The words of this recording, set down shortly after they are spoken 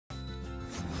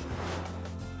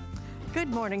Good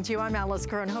morning to you. I'm Alice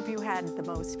Kerr and hope you had the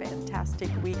most fantastic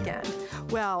weekend.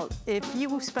 Well, if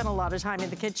you spent a lot of time in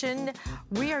the kitchen,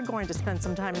 we are going to spend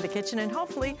some time in the kitchen and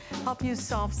hopefully help you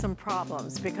solve some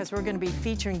problems because we're going to be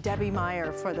featuring Debbie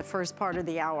Meyer for the first part of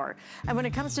the hour. And when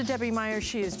it comes to Debbie Meyer,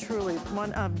 she is truly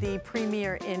one of the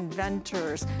premier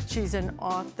inventors. She's an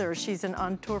author, she's an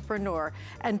entrepreneur,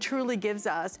 and truly gives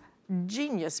us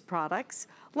genius products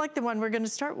like the one we're going to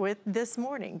start with this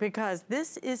morning, because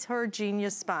this is her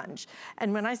genius sponge.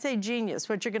 And when I say genius,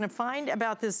 what you're going to find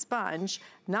about this sponge,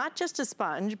 not just a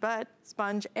sponge, but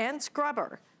sponge and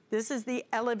scrubber. This is the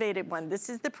elevated one. This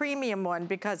is the premium one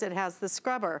because it has the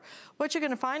scrubber. What you're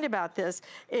going to find about this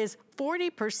is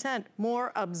 40%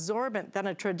 more absorbent than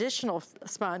a traditional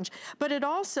sponge, but it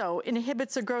also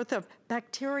inhibits the growth of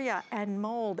bacteria and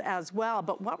mold as well.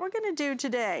 But what we're going to do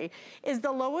today is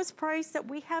the lowest price that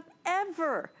we have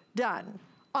ever done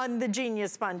on the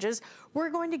Genius sponges. We're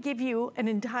going to give you an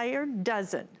entire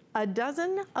dozen. A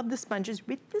dozen of the sponges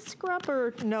with the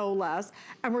scrubber, no less.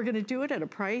 And we're gonna do it at a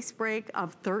price break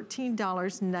of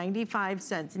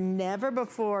 $13.95. Never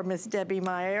before, Miss Debbie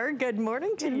Meyer. Good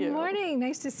morning to you. Good morning,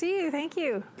 nice to see you, thank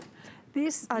you.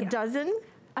 A dozen?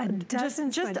 A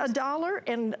dozen Just $1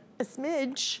 and a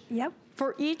smidge. Yep.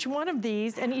 For each one of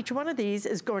these, and each one of these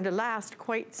is going to last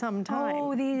quite some time.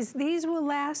 Oh, these will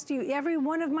last you. Every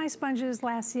one of my sponges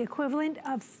lasts the equivalent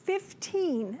of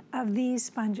 15 of these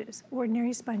sponges,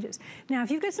 ordinary sponges. Now, if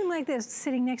you've got something like this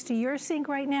sitting next to your sink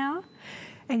right now,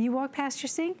 and you walk past your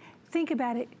sink, think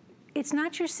about it. It's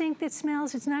not your sink that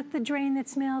smells, it's not the drain that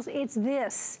smells, it's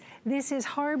this. This is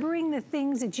harboring the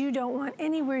things that you don't want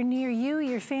anywhere near you,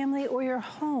 your family, or your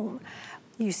home.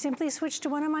 You simply switch to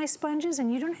one of my sponges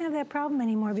and you don't have that problem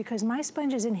anymore because my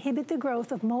sponges inhibit the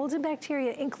growth of molds and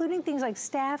bacteria, including things like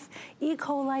staph, E.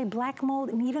 coli, black mold,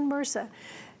 and even MRSA.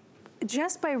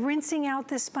 Just by rinsing out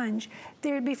the sponge.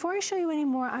 Before I show you any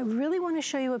more, I really want to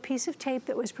show you a piece of tape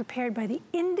that was prepared by the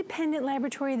independent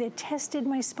laboratory that tested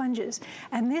my sponges.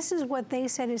 And this is what they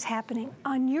said is happening.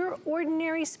 On your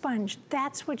ordinary sponge,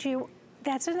 that's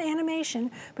an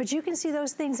animation, but you can see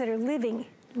those things that are living,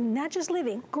 not just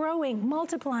living, growing,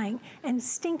 multiplying, and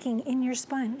stinking in your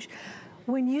sponge.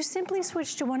 When you simply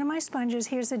switch to one of my sponges,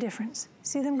 here's the difference.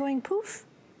 See them going poof,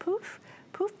 poof,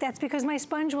 poof? That's because my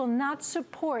sponge will not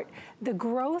support the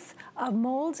growth of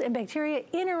molds and bacteria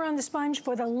in or around the sponge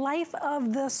for the life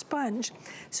of the sponge.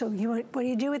 So what do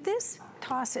you do with this?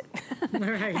 Toss it.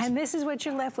 Right. And this is what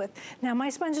you're left with. Now,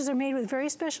 my sponges are made with very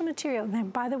special material. Now,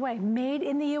 by the way, made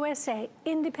in the USA,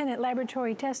 independent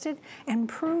laboratory tested and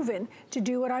proven to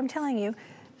do what I'm telling you.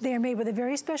 They are made with a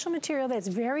very special material that's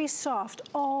very soft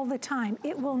all the time.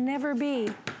 It will never be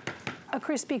a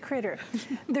crispy critter.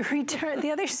 The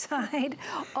other side,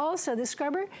 also the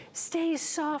scrubber stays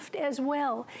soft as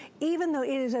well. Even though it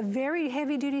is a very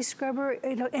heavy duty scrubber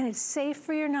and it's safe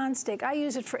for your nonstick. I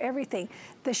use it for everything.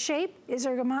 The shape is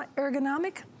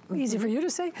ergonomic. Easy for you to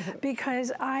say,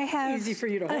 because I have— Easy for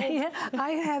you to hold. I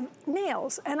have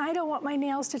nails, and I don't want my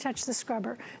nails to touch the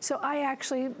scrubber. So I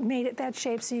actually made it that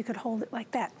shape so you could hold it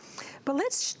like that. But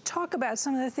let's talk about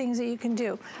some of the things that you can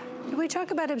do. We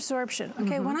talk about absorption,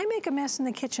 okay? When I make a mess in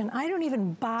the kitchen, I don't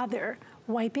even bother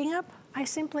wiping up. I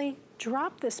simply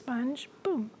drop the sponge,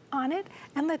 boom, on it,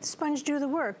 and let the sponge do the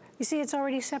work. You see, it's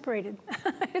already separated.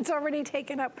 It's already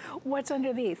taken up what's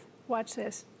underneath. Watch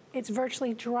this. It's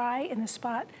virtually dry in the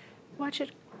spot. Watch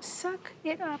it suck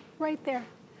it up right there.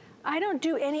 I don't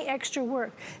do any extra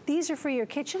work. These are for your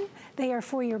kitchen. They are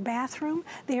for your bathroom.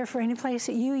 They are for any place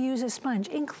that you use a sponge,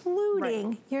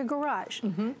 including your garage.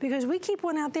 Because we keep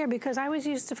one out there because I was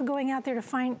used to going out there to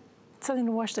find something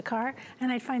to wash the car, and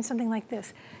I'd find something like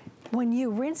this. When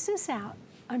you rinse this out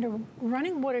under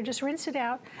running water, just rinse it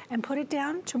out and put it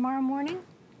down tomorrow morning,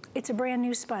 it's a brand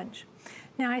new sponge.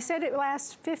 Now, I said it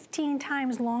lasts 15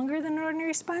 times longer than an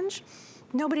ordinary sponge.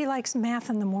 Nobody likes math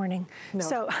in the morning. No.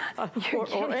 So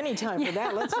or any time for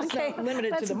that. Let's just not limit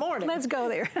it to the morning. Let's go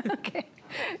there. Okay.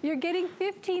 You're getting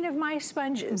 15 of my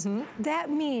sponges.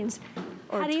 That means,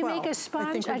 how do you make a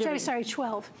sponge? I'm sorry,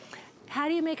 12. How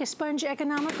do you make a sponge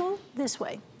economical? This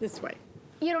way. This way.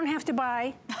 You don't have to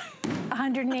buy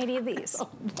 180 of these.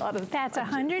 That's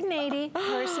 180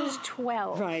 versus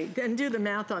 12. Right, and do the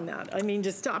math on that. I mean,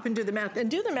 just stop and do the math. And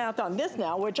do the math on this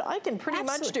now, which I can pretty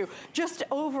much do. Just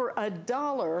over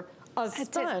 $1 a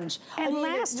sponge. And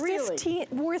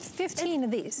worth 15 of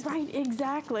these. Right,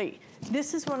 exactly.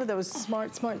 This is one of those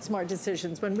smart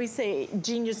decisions. When we say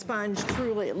Genius Sponge,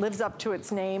 truly, it lives up to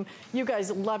its name. You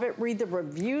guys love it. Read the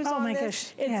reviews on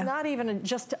this. Gosh. It's not even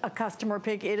just a customer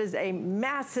pick. It is a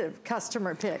massive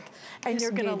customer pick. And yes,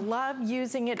 you're going to love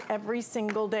using it every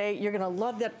single day. You're going to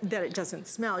love that it doesn't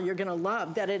smell. You're going to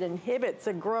love that it inhibits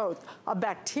the growth of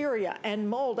bacteria and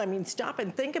mold. I mean, stop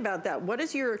and think about that. What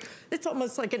is it's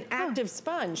almost like an active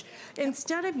sponge.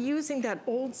 Instead of using that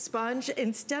old sponge,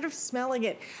 instead of smelling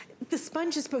it, the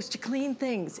sponge is supposed to clean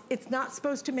things. It's not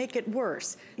supposed to make it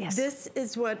worse. Yes. This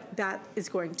is what that is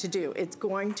going to do. It's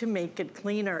going to make it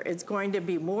cleaner. It's going to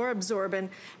be more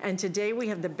absorbent. And today we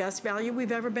have the best value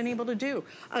we've ever been able to do.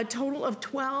 A total of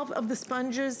 12 of the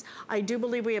sponges. I do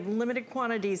believe we have limited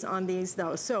quantities on these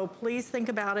though. So please think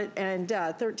about it. And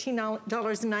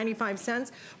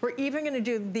 $13.95. We're even going to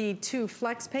do the 2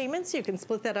 flex payments. You can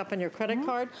split that up on your credit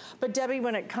card. But Debbie,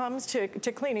 when it comes to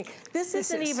cleaning, this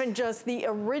isn't even just the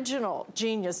original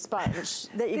Genius Sponge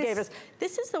that you gave us.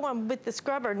 This is the one with the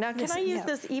scrubber. Now, can I use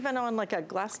this even on like a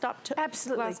glass top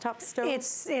stove?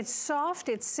 It's soft,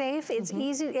 it's safe, it's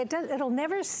easy. It'll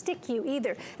never stick you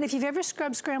either. And if you've ever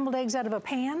scrubbed scrambled eggs out of a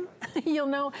pan, you'll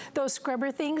know those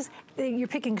scrubber things, you're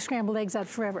picking scrambled eggs out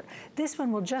forever. This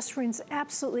one will just rinse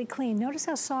absolutely clean. Notice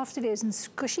how soft it is and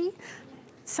squishy.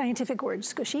 Scientific word,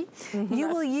 squishy. You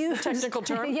will use technical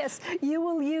term. Yes, you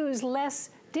will use less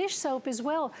dish soap as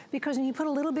well, because when you put a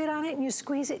little bit on it and you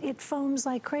squeeze it, it foams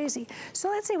like crazy. So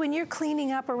let's say when you're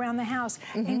cleaning up around the house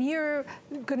and you're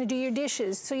gonna do your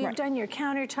dishes, so you've done your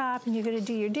countertop and you're gonna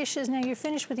do your dishes, now you're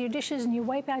finished with your dishes and you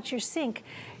wipe out your sink,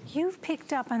 you've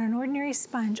picked up on an ordinary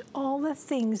sponge all the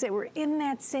things that were in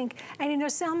that sink. And you know,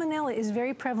 salmonella is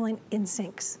very prevalent in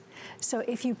sinks. So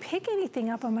if you pick anything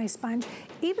up on my sponge,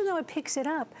 even though it picks it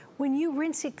up, when you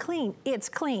rinse it clean, it's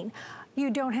clean. You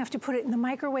don't have to put it in the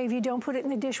microwave, you don't put it in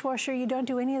the dishwasher, you don't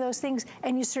do any of those things,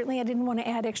 and you certainly, I didn't want to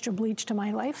add extra bleach to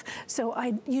my life, so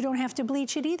you don't have to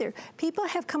bleach it either. People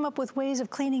have come up with ways of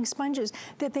cleaning sponges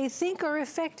that they think are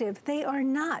effective. They are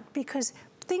not, because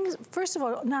things, first of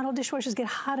all, not all dishwashers get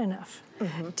hot enough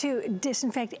to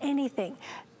disinfect anything.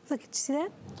 Look, see that?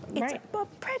 It's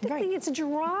practically, it's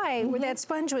dry where that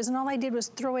sponge was, and all I did was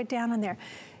throw it down on there.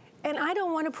 And I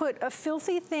don't want to put a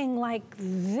filthy thing like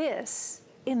this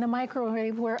in the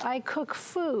microwave where I cook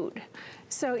food.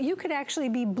 So you could actually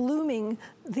be blooming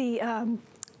the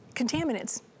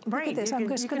contaminants. Look at this. I'm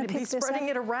just going to pick this up. Spreading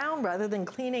it around rather than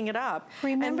cleaning it up.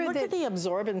 Remember, and look at the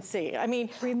absorbency. I mean,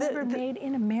 remember, made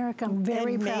in America. I'm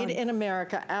very proud. Made in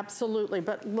America, absolutely.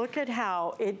 But look at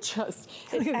how it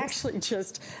actually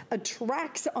just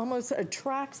attracts, almost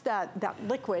attracts that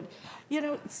liquid. You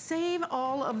know, save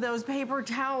all of those paper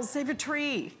towels. Save a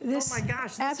tree. Oh my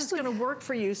gosh, this is going to work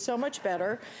for you so much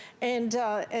better, and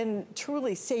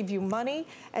truly save you money.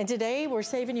 And today we're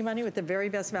saving you money with the very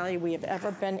best value we have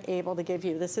ever been able to give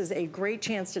you. This is a great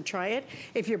chance to try it.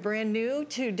 If you're brand new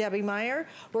to Debbie Meyer,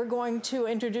 we're going to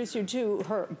introduce you to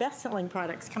her best-selling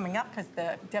products coming up, because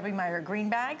the Debbie Meyer green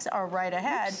bags are right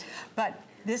ahead. But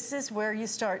this is where you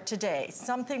start today.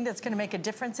 Something that's gonna make a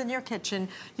difference in your kitchen.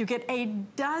 You get a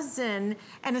dozen,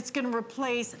 and it's gonna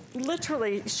replace,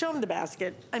 literally, show them the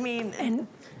basket. I mean. And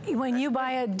when you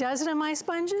buy a dozen of my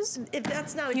sponges, if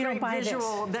that's not a great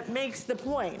visual, that makes the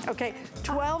point. Okay,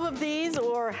 12 of these,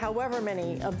 or however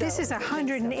many of those. This is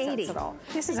 180.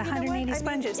 This is 180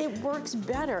 sponges. I mean, it works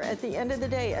better at the end of the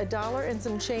day. $1 and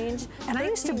some change. And I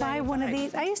used to buy one of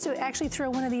these. I used to actually throw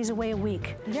one of these away a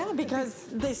week. Yeah, because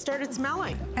they started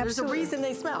smelling. There's a reason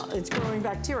they smell. It's growing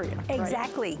bacteria.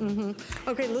 Exactly. Right?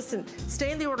 Okay, listen,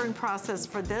 stay in the ordering process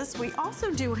for this. We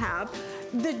also do have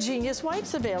the Genius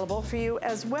Wipes available for you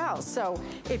as well. So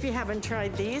if you haven't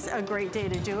tried these, a great day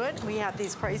to do it. We have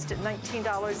these priced at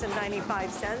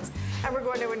 $19.95, and we're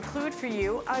going to include for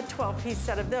you a 12-piece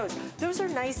set of those. Those are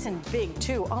nice and big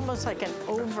too, almost like an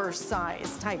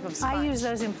oversized type of sponge. I use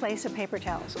those in place of paper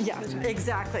towels. Yeah,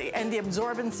 exactly. And the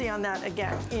absorbency on that,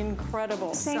 again,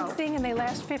 incredible. Same thing, and they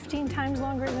last 15 times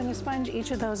longer than a sponge, each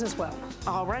of those as well.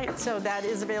 All right, so that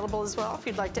is available as well if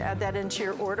you'd like to add that into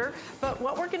your order. But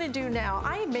what we're gonna do now,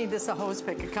 I made this a hose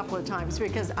pick a couple of times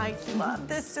because I love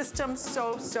this system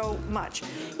so, so much.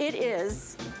 It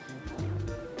is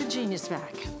the Genius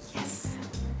Vac. Yes.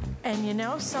 And you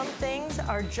know, some things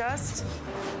are just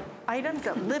items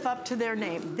that live up to their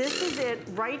name. This is it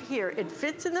right here. It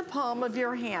fits in the palm of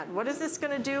your hand. What is this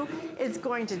gonna do? It's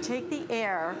going to take the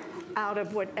air out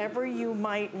of whatever you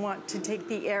might want to take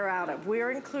the air out of.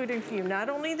 We're including for you not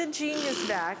only the Genius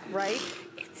Vac, right?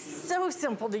 It's so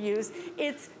simple to use.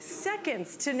 It's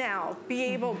seconds to now be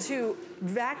able to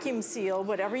vacuum seal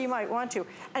whatever you might want to.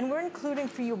 And we're including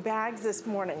for you bags this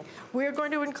morning. We're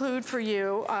going to include for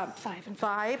you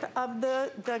five of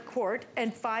the quart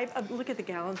and 5 of, look at the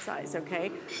gallon size, okay?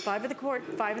 5 of the quart,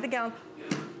 5 of the gallon.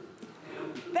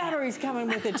 Batteries coming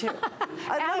with it too.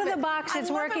 Out of the box,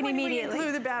 it's working immediately. We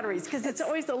include the batteries because it's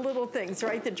always the little things,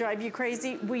 right, that drive you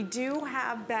crazy. We do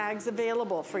have bags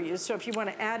available for you, so if you want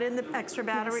to add in the extra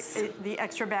battery, the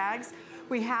extra bags,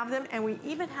 we have them, and we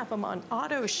even have them on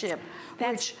auto ship.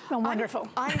 That's wonderful.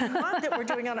 I love that we're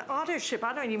doing on auto ship.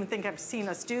 I don't even think I've seen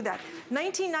us do that.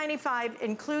 $19.95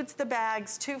 includes the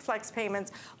bags, 2 flex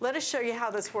payments. Let us show you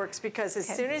how this works because as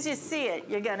soon as you see it,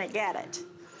 you're gonna get it.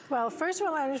 Well, first of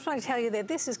all, I just want to tell you that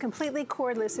this is completely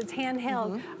cordless. It's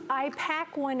handheld. I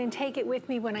pack one and take it with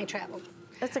me when I travel.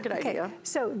 That's a good idea.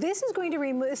 So this is going to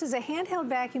remove, this is a handheld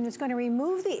vacuum that's going to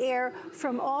remove the air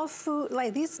from all food,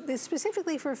 like this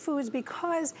specifically for foods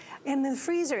because in the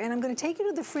freezer, and I'm going to take you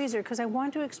to the freezer because I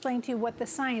want to explain to you what the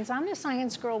science, I'm the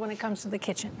science girl when it comes to the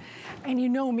kitchen, and you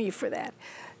know me for that.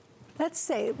 Let's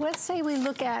say we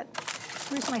look at,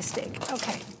 where's my steak?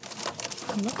 Okay.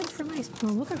 I'm looking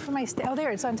for my steak. Oh,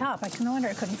 there, it's on top. No wonder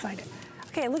I couldn't find it.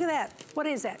 Okay, look at that. What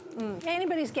is that?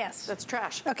 Anybody's guess. That's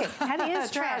trash. Okay, that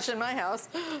is trash in my house.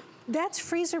 That's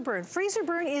freezer burn. Freezer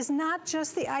burn is not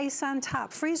just the ice on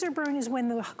top. Freezer burn is when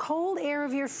the cold air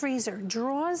of your freezer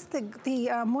draws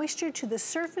the moisture to the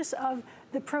surface of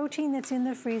the protein that's in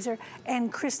the freezer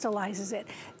and crystallizes it.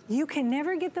 You can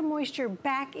never get the moisture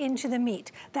back into the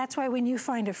meat. That's why when you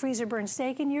find a freezer burn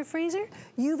steak in your freezer,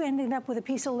 you've ended up with a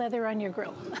piece of leather on your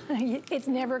grill. It's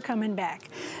never coming back.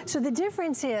 So the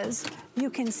difference is you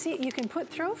can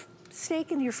throw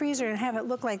steak in your freezer and have it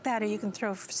look like that, or you can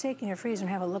throw steak in your freezer and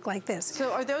have it look like this.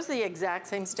 So are those the exact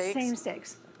same steaks? Same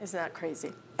steaks. Isn't that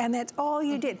crazy? And that's all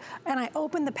you did. And I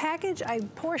opened the package, I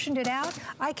portioned it out.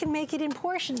 I can make it in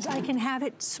portions. I can have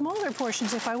it smaller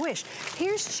portions if I wish.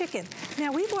 Here's chicken.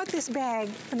 Now we bought this bag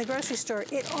from the grocery store.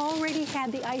 It already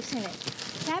had the ice in it.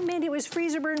 That meant it was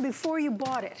freezer burned before you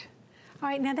bought it. All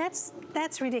right, now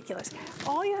that's ridiculous.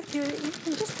 All you have to do is you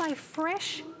can just buy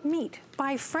fresh meat,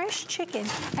 buy fresh chicken,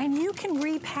 and you can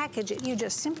repackage it. You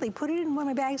just simply put it in one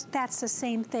of my bags. That's the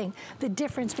same thing. The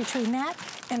difference between that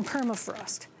and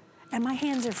permafrost. And my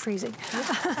hands are freezing.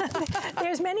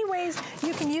 There's many ways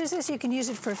you can use this. You can use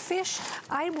it for fish.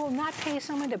 I will not pay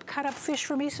someone to cut up fish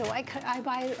for me, so I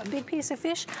buy a big piece of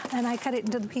fish and I cut it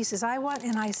into the pieces I want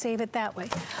and I save it that way.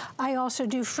 I also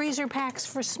do freezer packs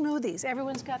for smoothies.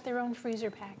 Everyone's got their own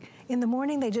freezer pack. In the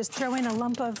morning, they just throw in a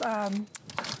lump of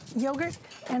yogurt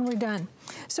and we're done.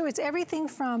 So it's everything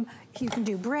from, you can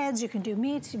do breads, you can do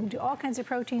meats, you can do all kinds of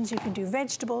proteins, you can do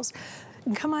vegetables.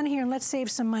 And come on here and let's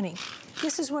save some money.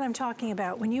 This is what I'm talking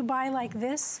about. When you buy like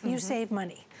this, you save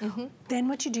money. Then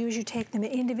what you do is you take them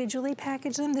individually,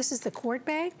 package them. This is the quart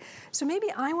bag. So maybe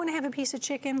I want to have a piece of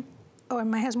chicken, or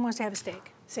my husband wants to have a steak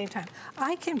at the same time.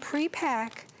 I can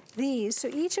pre-pack these so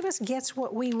each of us gets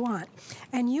what we want.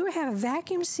 And you have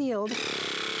vacuum sealed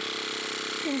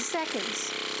in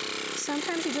seconds.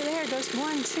 Sometimes you do there, it goes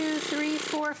 1, 2, 3,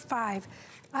 4, 5.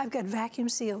 I've got vacuum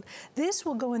sealed. This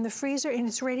will go in the freezer and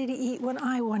it's ready to eat when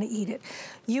I want to eat it.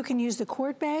 You can use the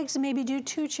quart bags and maybe do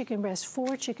 2 chicken breasts,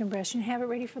 4 chicken breasts, and have it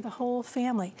ready for the whole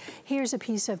family. Here's a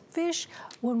piece of fish.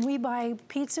 When we buy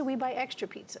pizza, we buy extra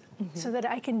pizza. So that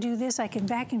I can do this, I can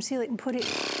vacuum seal it and put it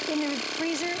in the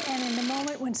freezer, and in the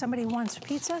moment when somebody wants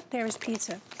pizza, there's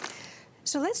pizza.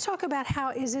 So let's talk about how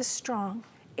is this strong.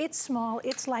 It's small,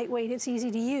 it's lightweight, it's easy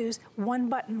to use. One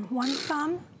button, one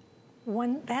thumb,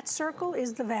 that circle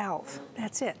is the valve.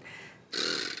 That's it.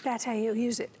 That's how you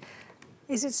use it.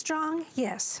 Is it strong?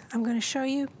 Yes. I'm going to show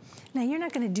you. Now, you're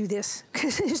not going to do this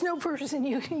because there's no purpose in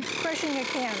you crushing a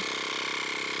can.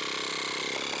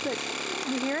 But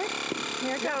you hear it?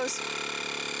 Here it goes.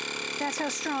 That's how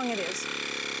strong it is.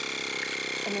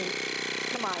 I mean,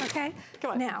 come on. Okay?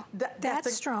 Come on. Now,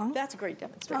 that's strong. That's a great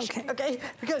demonstration. Okay.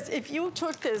 Because if you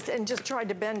took this and just tried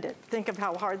to bend it, think of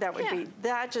how hard that would be.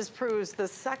 That just proves the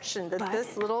suction that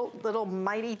this little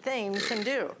mighty thing can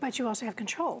do. But you also have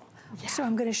control. So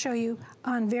I'm going to show you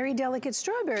on very delicate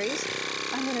strawberries.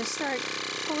 I'm going to start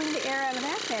pulling the air out of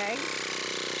that bag.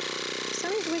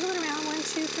 Somebody's wiggling around, 1, 2,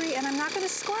 3, and I'm not going to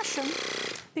squash them.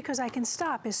 because I can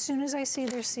stop as soon as I see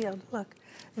they're sealed. Look.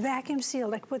 Vacuum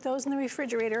sealed. I can put those in the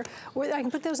refrigerator, or I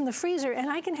can put those in the freezer, and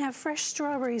I can have fresh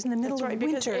strawberries in the middle of winter.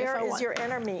 Because air is your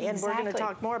enemy, and we're going to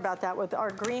talk more about that with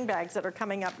our green bags that are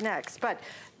coming up next. But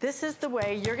this is the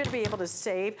way you're going to be able to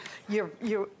save you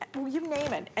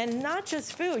name it, and not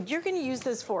just food. You're going to use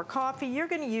this for coffee. You're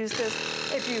going to use this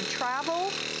if you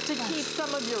travel to keep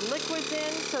some of your liquids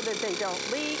in so that they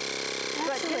don't leak.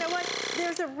 But you know what?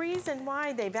 There's a reason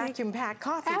why they vacuum pack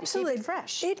coffee to keep it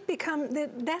fresh.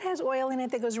 That has oil in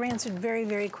it that goes rancid very,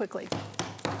 very quickly.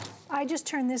 I just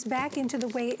turn this back into the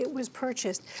way it was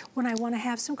purchased. When I want to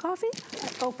have some coffee, I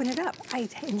open it up. I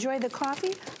enjoy the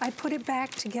coffee. I put it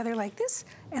back together like this,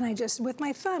 and I just, with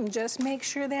my thumb, just make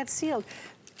sure that's sealed.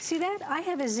 See that? I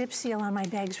have a zip seal on my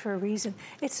bags for a reason.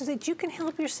 It's so that you can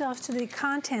help yourself to the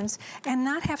contents and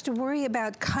not have to worry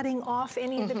about cutting off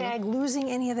any of the bag, losing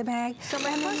any of the bag. So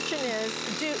my question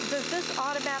is, does this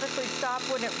automatically stop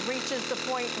when it reaches the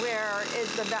point where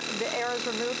the air is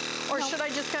removed? Or should I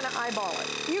just kind of eyeball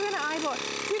it? You're going to eyeball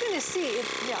it. You're going to see it.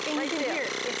 Yeah, right there.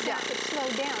 It's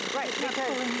slowed down. Right,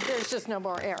 because there's just no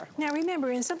more air. Now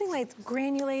remember, in something like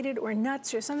granulated or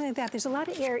nuts or something like that, there's a lot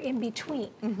of air in between.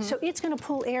 So it's going to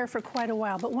pull air for quite a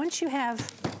while. But once you have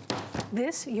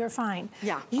this, you're fine.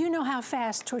 Yeah. You know how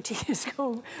fast tortillas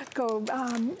go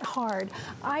hard.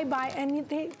 I buy, and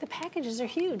the packages are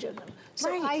huge of them. So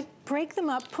I break them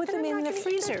up, put them in the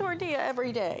freezer. Eat a tortilla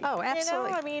every day. Oh, absolutely.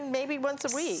 You know, I mean, maybe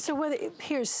once a week. So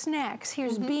here's snacks,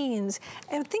 here's beans,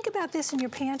 and think about this in your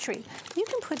pantry. You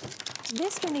can put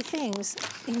this many things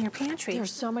in your pantry. They're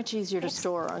so much easier to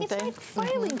store, aren't they? It's like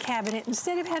filing cabinet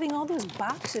instead of having all those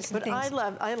boxes and things.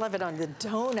 But I love it on the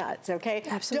donuts, okay?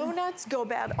 Absolutely. Donuts go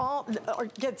bad or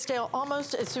get stale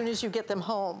almost as soon as you get them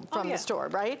home from the store,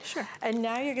 right? Sure. And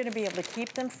now you're going to be able to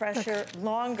keep them fresher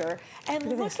longer.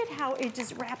 And look at how it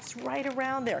just wraps right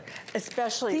around there,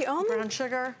 especially brown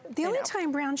sugar. The only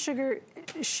time brown sugar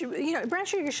brown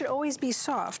sugar should always be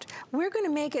soft. We're going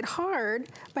to make it hard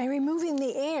by removing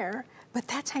the air, but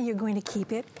that's how you're going to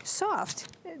keep it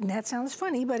soft. And that sounds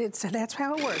funny, but that's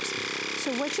how it works.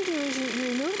 So what you do is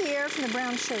you remove the air from the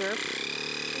brown sugar.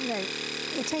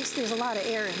 There's a lot of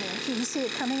air in there. You can see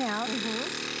it coming out.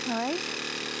 All right.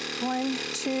 1,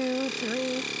 2,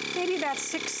 3, maybe about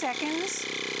 6 seconds.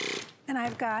 And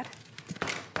I've got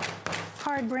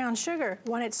hard brown sugar.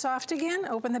 Want it soft again?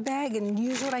 Open the bag and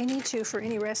use what I need to for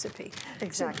any recipe.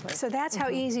 Exactly. So that's how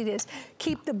easy it is.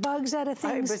 Keep the bugs out of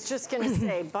things. I was just going to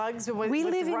say, bugs with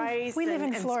rice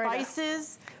and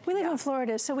spices. We live in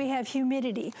Florida, so we have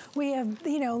humidity. We have,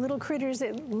 little critters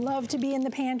that love to be in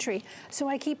the pantry. So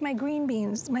I keep my green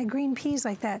beans, my green peas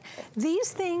like that.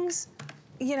 These things,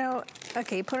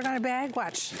 okay, put it on a bag,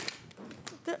 watch.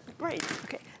 Right.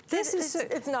 Okay.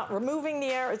 It's not removing the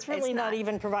air. It's really not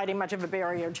even providing much of a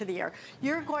barrier to the air.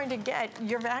 You're going to get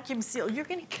your vacuum seal. You're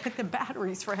going to get the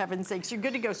batteries, for heaven's sakes. You're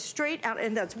going to go straight out,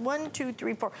 and that's 1, 2,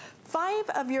 3, 4.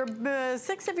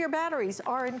 6 of your batteries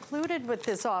are included with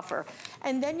this offer.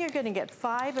 And then you're going to get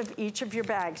 5 of each of your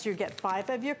bags. You get 5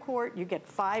 of your quart. You get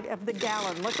 5 of the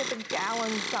gallon. Look at the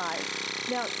gallon size.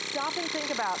 Now, stop and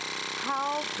think about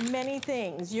how many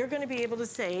things you're going to be able to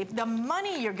save, the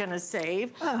money you're going to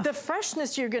save, the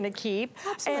freshness you're going to keep,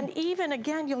 and even,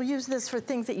 again, you'll use this for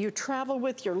things that you travel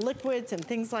with, your liquids and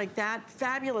things like that.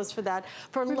 Fabulous for that.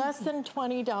 For less than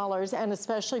 $20, and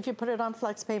especially if you put it on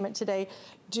flex payment today,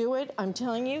 do it. I'm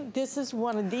telling you, this is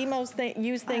one of the most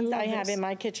used things I have in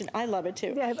my kitchen. I love it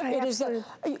too. Yeah, and it's in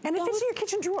your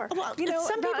kitchen drawer. Well,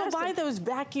 some people buy those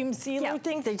vacuum sealer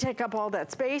things. They take up all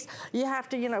that space. You have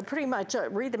to, pretty much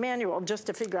read the manual just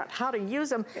to figure out how to use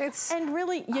them. And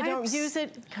really, you don't use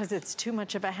it because it's too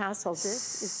much of a hassle.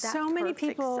 This is that so many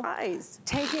people size.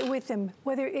 Take it with them,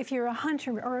 whether if you're a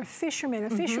hunter or a fisherman.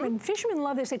 Fishermen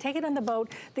love this. They take it on the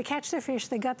boat, they catch their fish,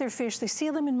 they gut their fish, they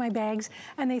seal them in my bags,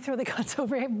 and they throw the guts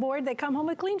overboard. They come home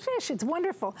with clean fish. It's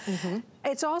wonderful.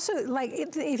 It's also like,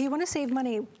 if you want to save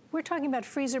money, we're talking about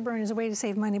freezer burn as a way to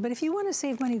save money, but if you want to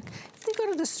save money, if you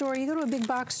go to the store, you go to a big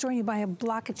box store and you buy a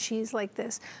block of cheese like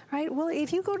this, right? Well,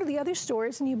 if you go to the other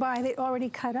stores and you buy it already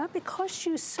cut up, it costs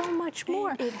you so much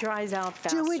more. It dries out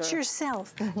faster. Do it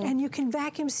yourself, and you can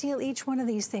vacuum seal each one of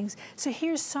these things. So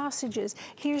here's sausages,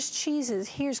 here's cheeses,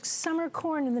 here's summer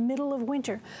corn in the middle of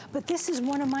winter, but this is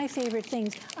one of my favorite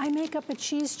things. I make up a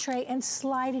cheese tray and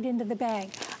slide it into the bag.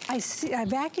 I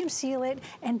vacuum seal it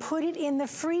and put it in the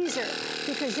freezer,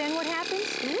 because then what happens?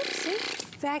 Oops, see?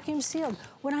 Vacuum sealed.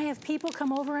 When I have people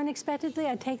come over unexpectedly,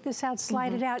 I take this out,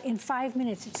 slide it out. In 5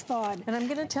 minutes, it's thawed. And I'm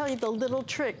going to tell you the little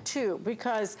trick too,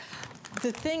 because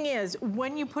The thing is,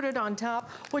 when you put it on top,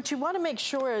 what you want to make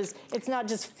sure is it's not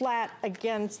just flat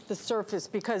against the surface,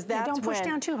 because that's don't push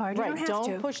down too hard. Right, You don't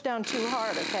have to. push down too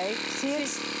hard, okay? See,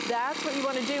 that's what you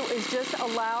want to do, is just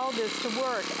allow this to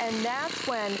work, and that's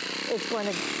when it's going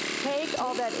to take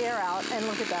all that air out, and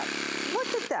look at that.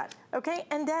 Look at that, okay?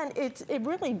 And then it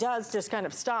really does just kind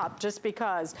of stop, just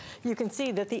because you can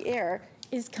see that the air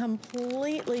is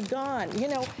completely gone. You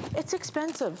know, it's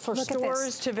expensive for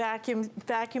stores to vacuum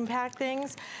pack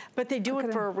things, but they do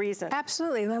it for a reason.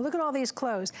 Absolutely. Now look at all these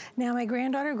clothes. Now my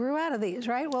granddaughter grew out of these,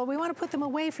 right? Well, we want to put them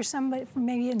away for somebody, for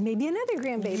maybe another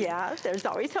grandbaby. Yeah, there's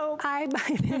always hope. I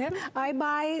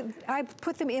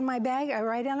put them in my bag. I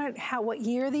write down it what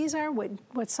year these are,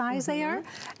 what size they are,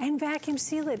 and vacuum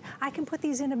seal it. I can put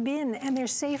these in a bin, and they're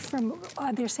safe from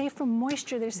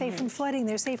moisture. They're safe from flooding.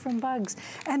 They're safe from bugs,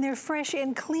 and they're fresh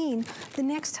and clean the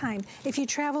next time. If you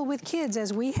travel with kids,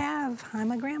 as we have,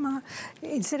 I'm a grandma,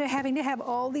 instead of having to have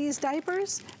all these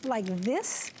diapers like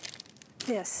this,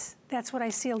 that's what I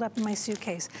sealed up in my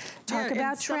suitcase. Talk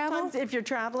about travel. Sometimes if you're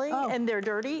traveling and they're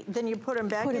dirty, then you put them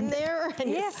back in there and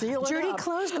you seal it dirty up.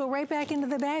 Clothes go right back into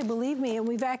the bag, believe me, and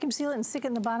we vacuum seal it and stick it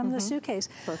in the bottom of the suitcase.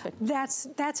 Perfect.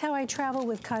 That's how I travel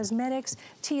with cosmetics.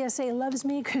 TSA loves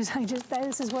me because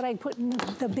this is what I put in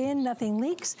the bin, nothing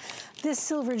leaks. This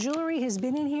silver jewelry has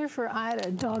been in here for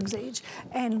a dog's age.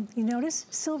 And you notice,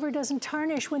 silver doesn't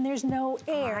tarnish when there's no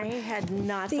air. I had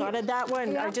not thought of that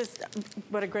one. Yeah.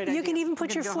 What a great idea. You can even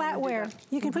put your flatware.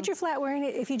 You can put your flatware in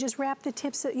it if you just wrap the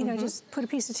tips, you know, just put a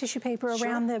piece of tissue paper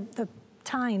around the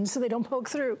tines so they don't poke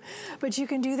through. But you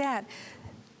can do that.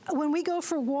 When we go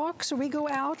for walks or we go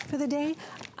out for the day,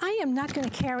 I am not going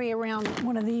to carry around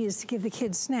one of these to give the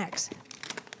kids snacks.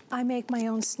 I make my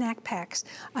own snack packs.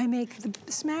 I make the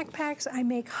snack packs. I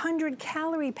make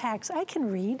 100-calorie packs. I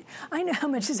can read. I know how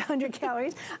much is 100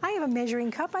 calories. I have a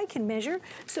measuring cup I can measure.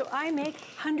 So I make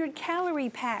 100-calorie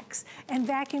packs and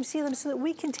vacuum seal them so that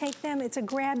we can take them. It's a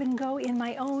grab and go in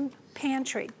my own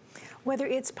pantry. Whether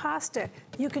it's pasta,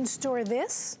 you can store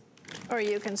this, or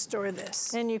you can store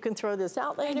this. And you can throw this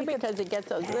out later because it gets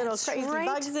those little crazy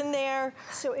bugs in there.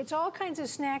 So it's all kinds of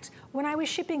snacks. When I was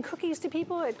shipping cookies to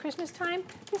people at Christmas time,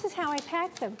 this is how I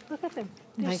packed them. Look at them.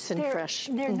 Nice and fresh.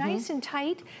 They're nice and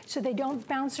tight, so they don't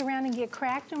bounce around and get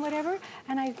cracked and whatever.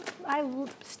 And I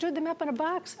stood them up in a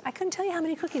box. I couldn't tell you how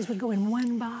many cookies would go in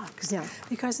one box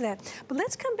because of that. But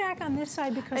let's come back on this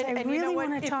side because I really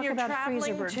want to talk about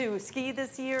freezer burn. If you're traveling to ski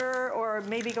this year or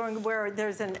maybe going where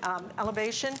there's an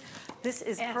elevation, this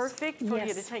is perfect for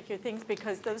you to take your things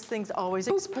because those things always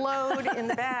explode in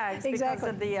the bags because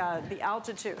of the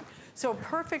altitude. So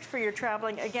perfect for your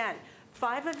traveling. Again,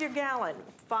 5 of your gallon,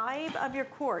 5 of your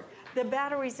quart, the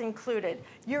batteries included,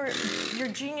 your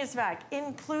Genius Vac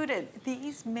included.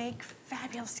 These make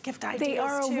fabulous gift ideas. They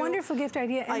are a wonderful gift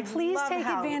idea, and please take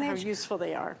advantage how useful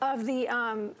they are of the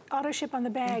auto ship on the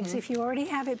bags if you already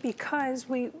have it, because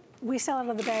we sell out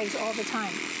of the bags all the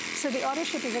time. So the auto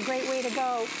ship is a great way to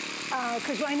go.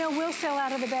 Because I know we'll sell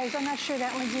out of the bags. I'm not sure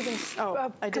that one's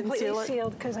even completely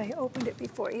sealed because I opened it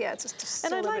before. Yeah, it's just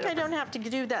and I don't have to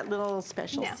do that little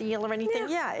special seal or anything.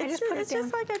 Yeah, it's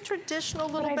just like a traditional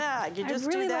little bag. You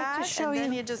just do that, and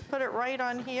then you just put it right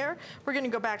on here. We're going to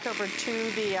go back over to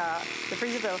the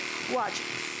freezer bill. Watch,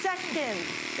 seconds,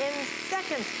 in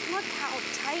seconds. Look how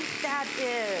tight that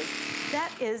is.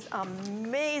 That is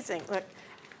amazing. Look.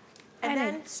 And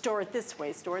then store it this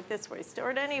way, store it this way,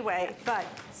 store it anyway, but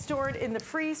store it in the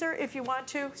freezer if you want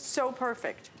to. So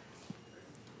perfect.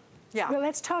 Yeah. Well,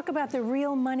 let's talk about the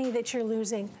real money that you're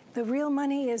losing. The real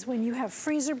money is when you have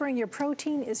freezer burn. Your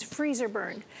protein is freezer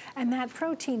burned. And that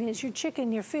protein is your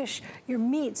chicken, your fish, your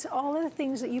meats, all of the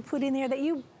things that you put in there that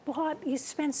you bought, you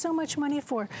spent so much money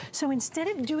for. So instead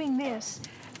of doing this,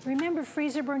 remember,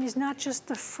 freezer burn is not just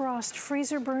the frost.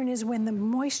 Freezer burn is when the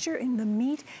moisture in the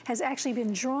meat has actually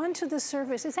been drawn to the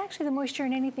surface. It's actually the moisture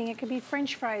in anything. It could be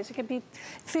French fries, it could be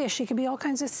fish, it could be all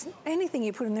kinds of anything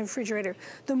you put in the refrigerator.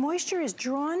 The moisture is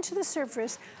drawn to the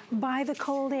surface by the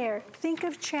cold air. Think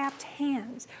of chapped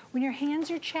hands. When your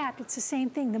hands are chapped, it's the same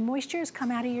thing. The moisture has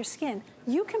come out of your skin.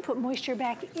 You can put moisture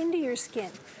back into your skin.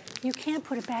 You can't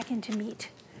put it back into meat.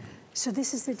 So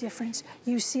this is the difference.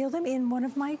 You seal them in one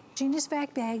of my Genius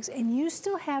Vac bags and you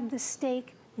still have the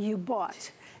steak you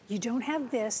bought. You don't have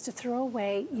this to throw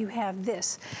away, you have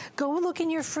this. Go look in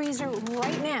your freezer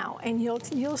right now and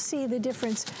you'll see the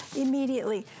difference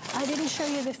immediately. I didn't show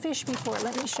you the fish before,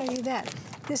 let me show you that.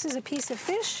 This is a piece of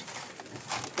fish.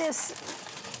 This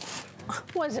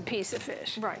was a piece of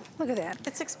fish. Right. Look at that.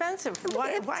 It's expensive.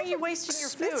 Why are you wasting your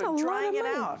food, drying it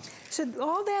out? So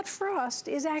all that frost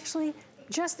is actually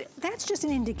that's just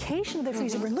an indication of the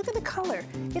freezer burn. Look at the color.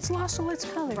 It's lost all its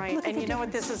color. Right, and you know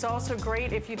what, this is also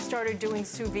great if you've started doing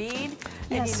sous vide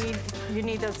and you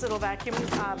need those little vacuum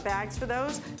bags for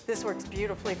those. This works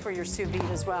beautifully for your sous vide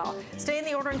as well. Stay in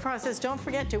the ordering process. Don't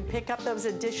forget to pick up those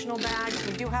additional bags.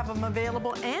 We do have them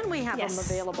available, and we have them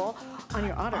available on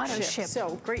your auto ship.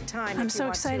 So great time. I'm so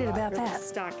excited about that.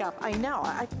 Stock up. I know.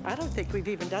 I don't think we've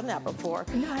even done that before.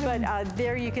 No, but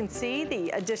there you can see the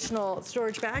additional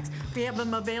storage bags. We have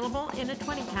them available in a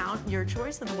 20 count, your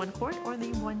choice, in the 1 quart or the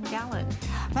 1 gallon.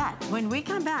 But when we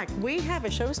come back, we have a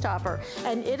showstopper,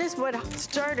 and it is what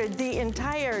started the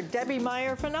entire Debbie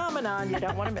Meyer phenomenon. You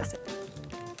don't want to miss it.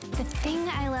 The thing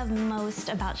I love most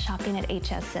about shopping at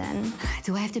HSN.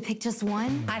 Do I have to pick just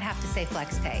one? I'd have to say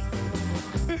FlexPay.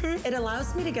 It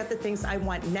allows me to get the things I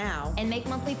want now And make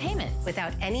monthly payments.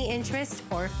 without any interest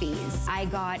or fees. I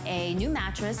got a new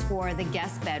mattress for the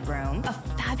guest bedroom, a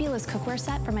fabulous cookware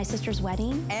set for my sister's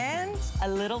wedding, And a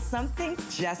little something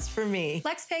just for me.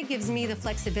 FlexPay gives me the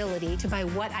flexibility to buy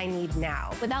what I need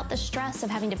now. without the stress of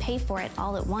having to pay for it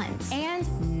all at once.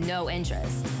 And no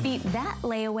interest. Beat that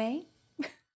layaway.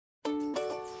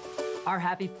 Our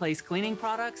Happy Place cleaning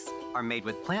products are made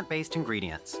with plant-based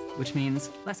ingredients. which means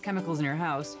less chemicals in your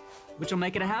house, which will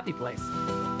make it a happy place.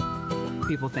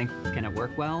 People think, can it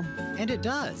work well? And it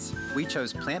does. We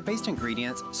chose plant-based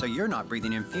ingredients so you're not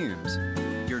breathing in fumes.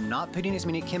 You're not putting as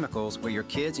many chemicals where your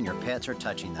kids and your pets are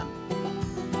touching them.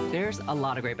 There's a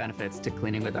lot of great benefits to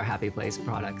cleaning with our Happy Place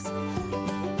products.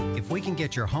 If we can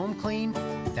get your home clean,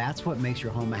 that's what makes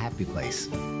your home a happy place.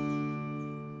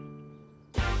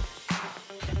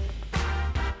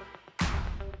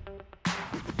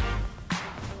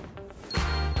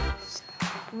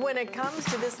 When it comes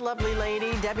to this lovely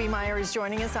lady, Debbie Meyer is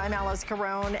joining us. I'm Alice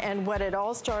Carone, and what it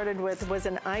all started with was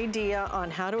an idea on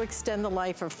how to extend the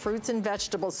life of fruits and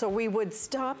vegetables so we would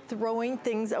stop throwing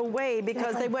things away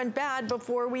because they went bad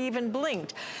before we even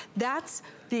blinked. That's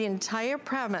the entire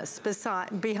premise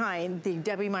behind the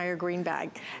Debbie Meyer green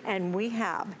bag. And we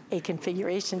have a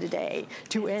configuration today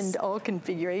to end all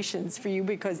configurations for you,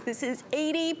 because this is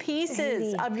 80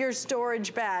 pieces of your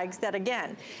storage bags that,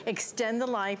 again, extend the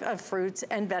life of fruits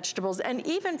and vegetables and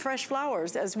even fresh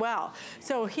flowers as well.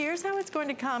 So here's how it's going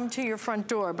to come to your front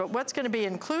door. But what's going to be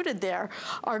included there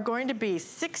are going to be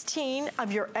 16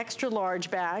 of your extra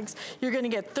large bags. You're going to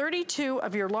get 32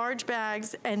 of your large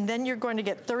bags, and then you're going to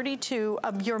get 32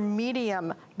 of your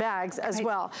medium bags as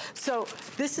well. So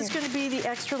this is going to be the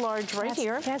extra large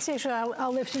here. That's actually,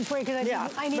 I'll lift it for you because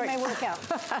I need my workout.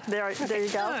 there you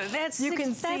go. That's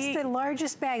the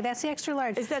largest bag. That's the extra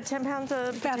large. Is that 10 pounds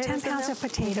of potatoes? About 10 pounds of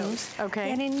potatoes. Okay.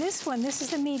 And in this one, this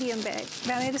is the medium bag.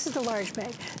 Now, this is the large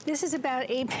bag. This is about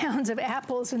 8 pounds of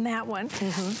apples in that one.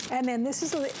 And then this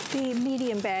is the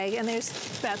medium bag, and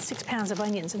there's about 6 pounds of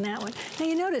onions in that one. Now,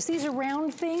 you notice these are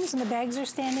round things, and the bags are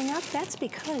standing up. That's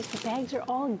because the bags are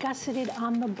all gusseted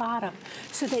on the bottom,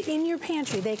 so that in your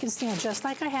pantry, they can stand just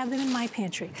like I have them in my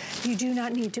pantry. You do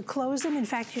not need to close them. In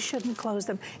fact, you shouldn't close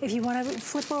them. If you want to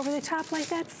flip over the top like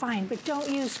that, fine, but don't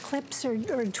use clips or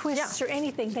twists or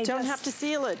anything. They don't have to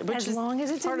seal it, which is long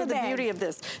as it's part in of the beauty of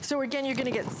this. So again, you're going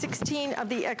to get 16 of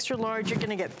the extra large, you're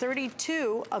going to get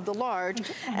 32 of the large,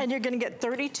 and you're going to get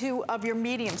 32 of your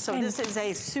medium. So this is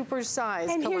a super size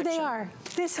collection. And here they are.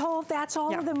 That's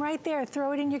all of them right there.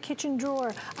 Throw it in your kitchen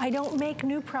drawer. I don't make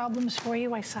new problems for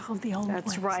you. I solve the old ones.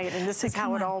 That's right, and this is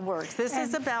how it all works. This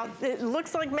is about, it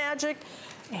looks like magic.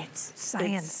 It's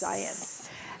science. It's science.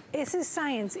 This is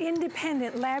science,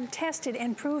 independent, lab tested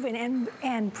and proven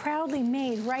and proudly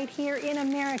made right here in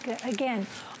America. Again,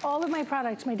 all of my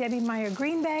products, my Debbie Meyer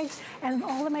green bags and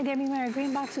all of my Debbie Meyer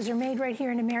green boxes are made right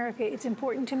here in America. It's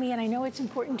important to me, and I know it's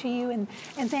important to you, and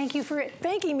thank you for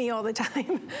thanking me all the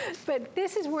time. But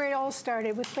this is where it all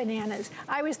started with bananas.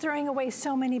 I was throwing away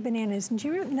so many bananas. And do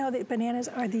you know that bananas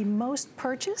are the most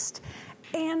purchased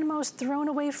and most thrown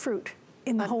away fruit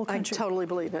in the whole country? I totally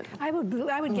believe it. I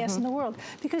would guess in the world,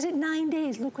 because at 9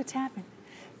 days, look what's happened.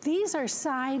 These are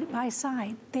side by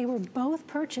side. They were both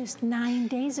purchased 9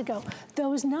 days ago.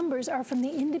 Those numbers are from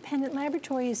the independent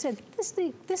laboratory who said,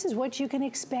 this is what you can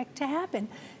expect to happen.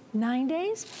 9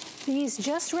 days, these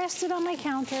just rested on my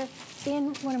counter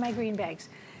in one of my green bags.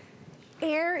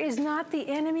 Air is not the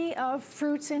enemy of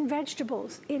fruits and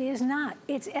vegetables. It is not.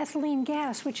 It's ethylene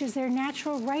gas, which is their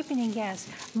natural ripening gas.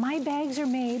 My bags are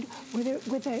made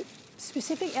with a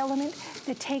specific element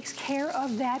that takes care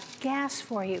of that gas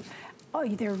for you. Oh,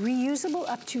 they're reusable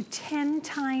up to 10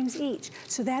 times each.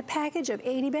 So that package of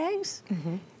 80 bags,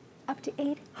 up to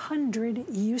 800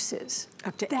 uses.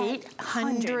 Up to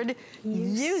 800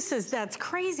 uses. That's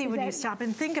crazy when you stop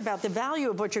and think about the value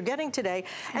of what you're getting today.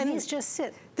 And these just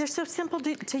sit. They're so simple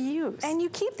to use. And you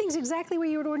keep things exactly where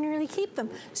you would ordinarily keep them.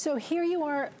 So here you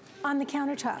are on the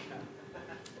countertop.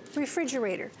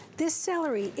 Refrigerator. This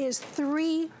celery is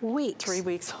 3 weeks. 3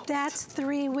 weeks old. That's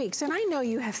 3 weeks. And I know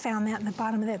you have found that in the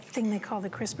bottom of that thing they call the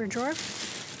crisper drawer.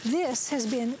 This has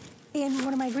been in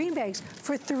one of my green bags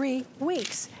for 3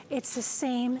 weeks. It's the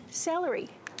same celery.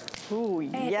 Ooh,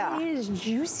 yeah. It is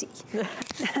juicy.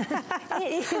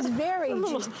 It is very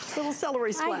juicy. Little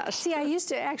celery splash. I used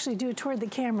to actually do it toward the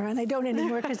camera, and I don't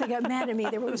anymore because they got mad at me.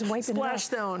 They was wiping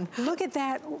Splash it off. zone. Look at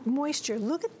that moisture.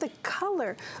 Look at the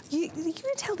color. You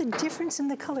can tell the difference in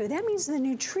the color. That means the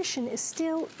nutrition is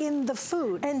still in the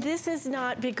food. And this is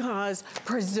not because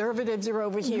preservatives are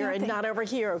over here and not over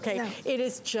here, okay? No. It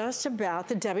is just about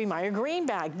the Debbie Meyer green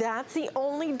bag. That's the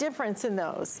only difference in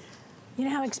those. You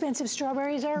know how expensive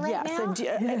strawberries are right now?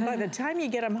 Yes, and by the time you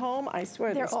get them home, I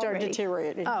swear they start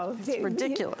deteriorating. Oh, it's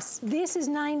ridiculous. This is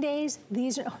 9 days.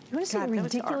 These are, you want to see a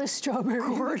ridiculous strawberry?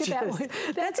 Gorgeous. Look at that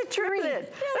one. That's a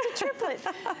triplet. That's a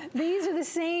triplet. These are the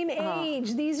same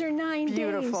age. These are 9 days.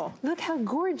 Beautiful. Look how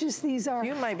gorgeous these are.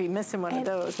 You might be missing one of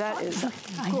those. That is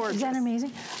gorgeous. Isn't that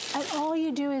amazing? And all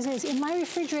you do is this. In my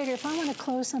refrigerator, if I want to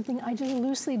close something, I just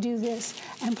loosely do this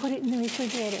and put it in the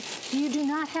refrigerator. You do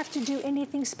not have to do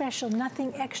anything special,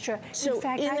 nothing extra. So in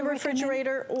fact, in the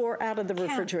refrigerator or out of the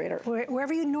refrigerator?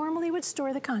 Wherever you normally would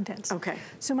store the contents. Okay.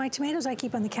 So my tomatoes I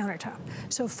keep on the countertop.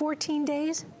 So 14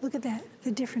 days, look at that,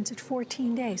 the difference at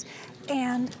 14 days.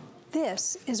 And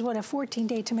this is what a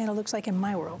 14-day tomato looks like in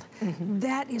my world.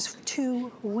 That is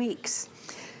 2 weeks.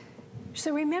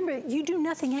 So remember, you do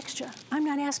nothing extra. I'm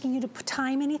not asking you to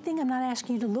time anything. I'm not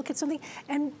asking you to look at something.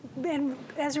 And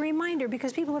as a reminder,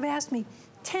 because people have asked me,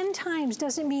 10 times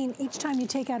doesn't mean each time you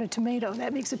take out a tomato,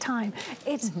 that makes a time.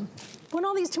 It's when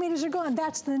all these tomatoes are gone,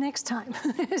 that's the next time.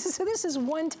 So this is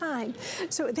one time.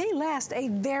 So they last a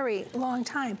very long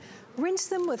time. Rinse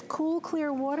them with cool,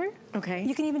 clear water. Okay.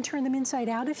 You can even turn them inside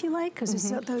out if you like, because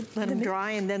it's let them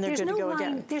dry and then they're good to go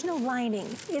again. There's no lining.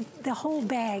 The whole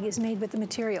bag is made with the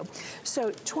material.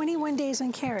 So 21 days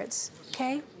on carrots.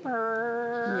 Okay?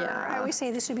 Yeah. I always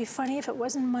say this would be funny if it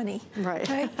wasn't money. Right.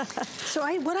 So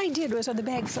what I did was, the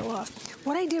bag fell off.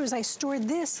 What I did was I stored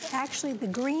this, actually the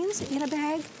greens in a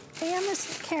bag and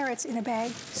the carrots in a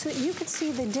bag so that you could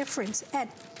see the difference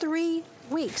at 3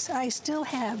 weeks. I still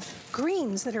have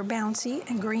greens that are bouncy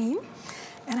and green,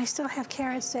 and I still have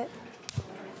carrots that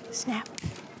snap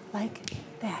like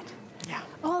that. Yeah.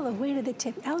 All the way to the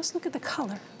tip. Alice, look at the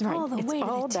color. Right. All the way to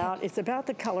the tip. It's about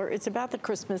the color. It's about the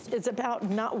Christmas. It's about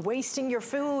not wasting your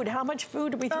food. How much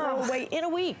food do we throw away in a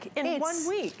week, in 1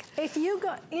 week? If you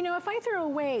go, if I throw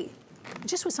away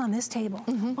just what's on this table,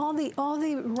 all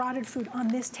the rotted food on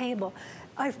this table,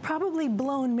 I've probably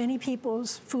blown many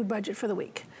people's food budget for the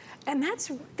week. And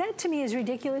that to me is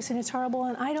ridiculous and it's horrible,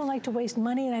 and I don't like to waste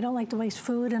money and I don't like to waste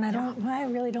food, and I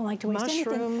really don't like to waste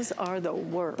anything. Mushrooms are the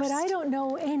worst. But I don't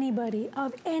know anybody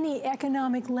of any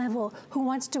economic level who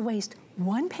wants to waste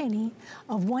 1 penny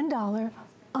of $1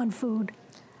 on food.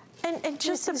 And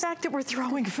just the fact that we're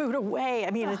throwing food away, I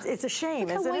mean, it's a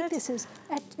shame, isn't it? Look how white this is.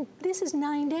 This is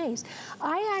 9 days.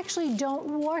 I actually don't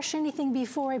wash anything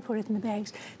before I put it in the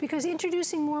bags, because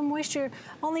introducing more moisture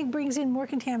only brings in more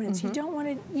contaminants.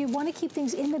 You want to keep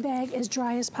things in the bag as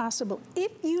dry as possible.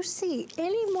 If you see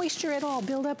any moisture at all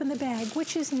build up in the bag,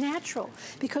 which is natural,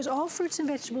 because all fruits and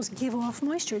vegetables give off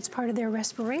moisture. It's part of their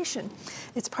respiration.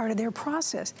 It's part of their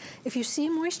process. If you see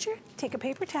moisture, take a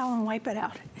paper towel and wipe it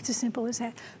out. It's as simple as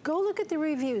that. Go look at the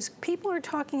reviews. People are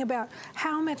talking about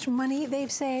how much money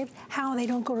they've saved, how they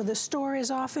don't go to the store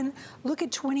as often. Look at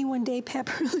 21-day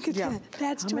pepper. Look at that.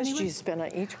 That's how much do you spend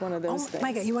on each one of those things?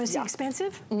 My God, you want to see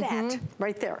expensive? That.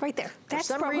 Right there. Right there. For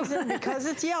some reason, because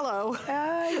it's yellow.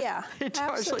 Yeah. It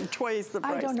charges like twice the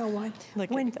price. I don't know why. Look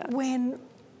at that. When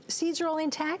seeds are all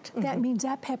intact, that means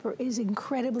that pepper is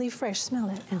incredibly fresh. Smell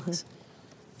that, Alice.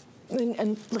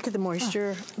 And look at the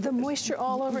moisture. The moisture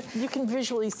all over. You can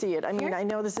visually see it. I mean, I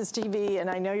know this is TV and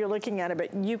I know you're looking at it,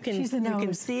 but you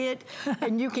can see it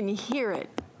and you can hear it.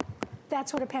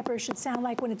 That's what a pepper should sound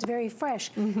like when it's very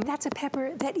fresh. That's a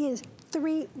pepper that is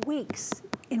 3 weeks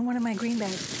in one of my green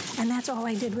bags, and that's all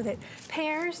I did with it.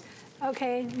 Pears,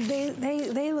 okay,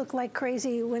 they look like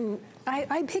crazy when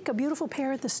I pick a beautiful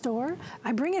pear at the store.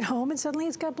 I bring it home and suddenly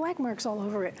it's got black marks all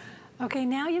over it. Okay,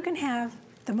 now you can have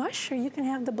the mush or you can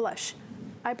have the blush.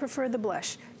 I prefer the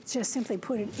blush. just simply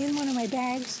put it in one of my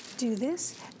bags, do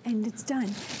this, and it's done.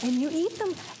 And you eat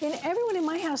them, and everyone in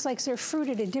my house likes their fruit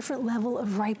at a different level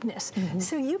of ripeness.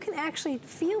 So you can actually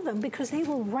feel them because they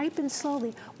will ripen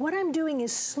slowly. What I'm doing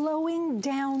is slowing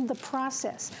down the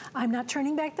process. I'm not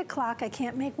turning back the clock. I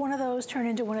can't make one of those turn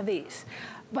into one of these.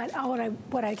 But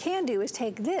what I can do is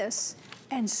take this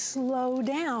and slow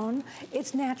down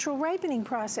its natural ripening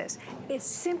process. It's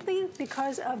simply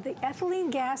because of the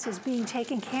ethylene gas is being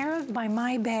taken care of by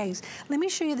my bags. Let me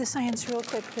show you the science real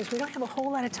quick because we don't have a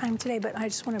whole lot of time today, but I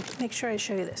just want to make sure I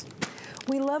show you this.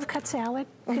 We love cut salad,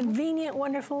 convenient,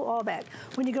 wonderful, all that.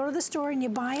 When you go to the store and you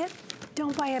buy it,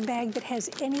 don't buy a bag that has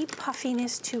any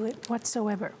puffiness to it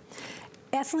whatsoever.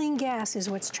 Ethylene gas is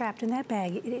what's trapped in that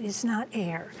bag. It is not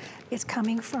air. It's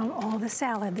coming from all the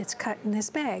salad that's cut in this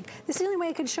bag. This is the only way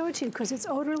I can show it to you because it's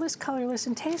odorless, colorless,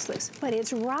 and tasteless, but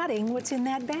it's rotting what's in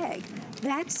that bag.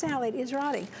 That salad is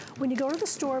rotting. When you go to the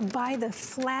store, buy the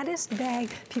flattest bag.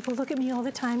 People look at me all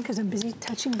the time because I'm busy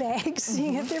touching bags,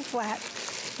 seeing if they're flat.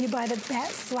 You buy the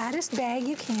flattest bag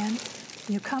you can.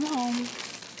 You come home,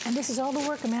 and this is all the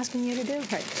work I'm asking you to do. Right,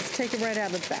 just take it right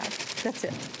out of the bag. That's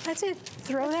it. That's it.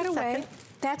 Throw that away.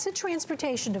 That's a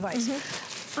transportation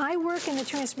device. I work in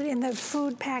the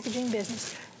food packaging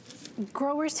business.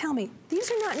 Growers tell me, these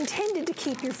are not intended to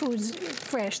keep your foods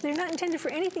fresh. They're not intended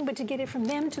for anything but to get it from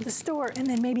them to the store and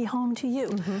then maybe home to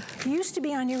you. You used to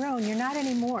be on your own. You're not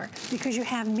anymore because you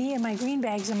have me and my green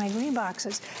bags and my green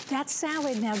boxes. That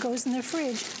salad now goes in the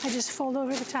fridge. I just fold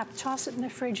over the top, toss it in the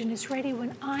fridge, and it's ready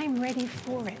when I'm ready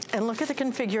for it. And look at the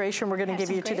configuration we're going to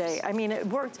give you today. I mean, it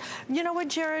works. You know what,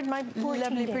 Jared, my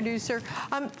lovely producer,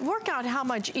 work out how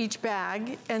much each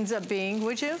bag ends up being,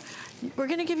 would you? We're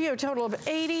going to give you a total of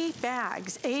 80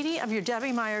 bags, 80 of your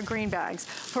Debbie Meyer green bags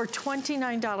for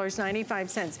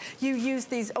 $29.95. You use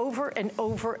these over and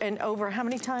over and over. How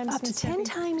many times? Up to 10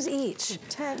 times each.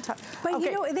 10 times. But okay,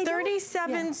 you know, they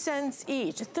 37 cents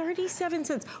each. 37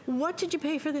 cents. What did you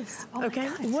pay for this? Oh okay.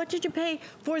 What did you pay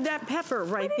for that pepper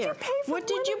right there? What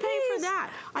did you pay for that?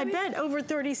 I bet over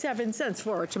 37 cents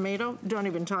for a tomato. Don't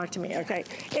even talk to me, okay?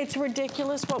 It's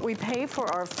ridiculous what we pay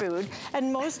for our food,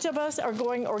 and most of us are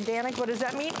going organic. What does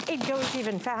that mean? It goes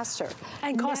even faster.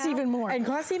 And costs even more. And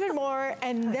costs even more,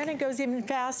 and then it goes even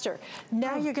faster.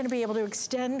 Now you're going to be able to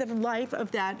extend the life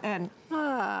of that. And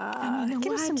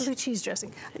give us some blue cheese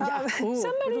dressing.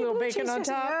 Somebody a little bacon on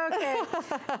top. Okay.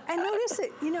 And notice that,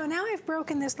 you know, now I've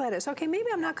broken this lettuce. Okay, maybe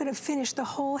I'm not going to finish the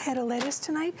whole head of lettuce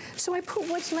tonight, so I put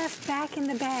what's left back in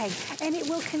the bag, and it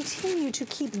will continue to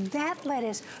keep that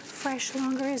lettuce fresh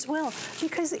longer as well,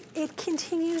 because it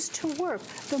continues to work.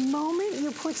 The moment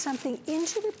you put something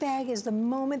into the bag is the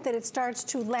moment that it starts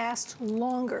to last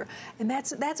longer. And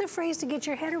that's a phrase to get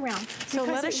your head around. So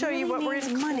let us show you what we're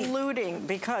money. including,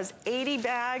 because 80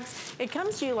 bags, it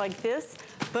comes to you like this,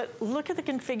 but look at the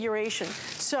configuration.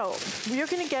 So you're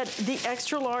gonna get the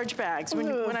extra large bags.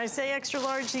 When I say extra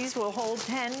large, these will hold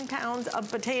 10 pounds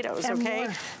of potatoes, and okay?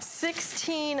 More.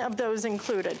 16 of those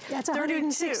included. That's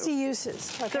 160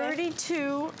 uses. Okay?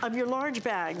 32 of your large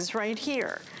bags right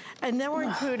here. And then we're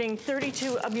including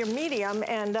 32 of your medium,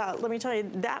 and let me tell you,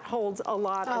 that holds a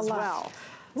lot as well.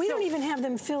 We don't even have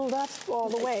them filled up all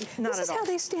the way. Not this is how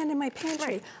they stand in my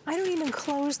pantry. Right. I don't even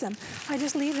close them. I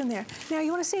just leave them there. Now,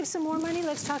 you want to save some more money?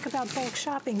 Let's talk about bulk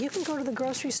shopping. You can go to the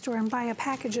grocery store and buy a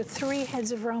package of 3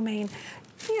 heads of romaine.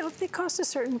 You know, they cost a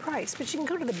certain price, but you can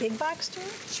go to the big box store.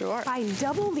 Sure. Buy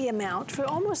double the amount for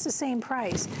almost the same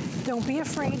price. Don't be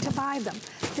afraid to buy them.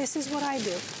 This is what I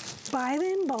do. Buy them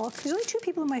in bulk. There's only 2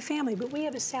 people in my family, but we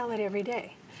have a salad every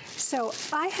day. So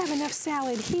I have enough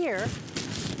salad here.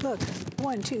 Look,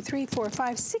 1, 2, 3, 4,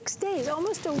 5, 6 days,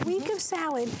 almost a week of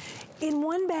salad in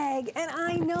one bag, and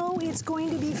I know it's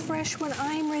going to be fresh when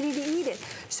I'm ready to eat it.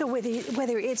 So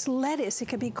whether it's lettuce, it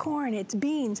could be corn, it's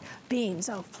beans. Beans,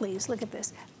 oh please, look at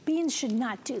this. Beans should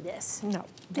not do this. No,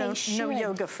 no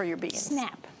yoga for your beans.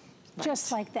 Snap,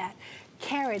 just like that.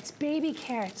 Carrots, baby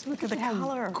carrots. Look at the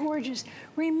color. Gorgeous.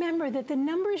 Remember that the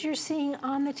numbers you're seeing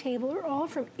on the table are all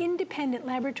from independent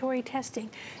laboratory testing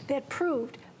that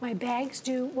proved my bags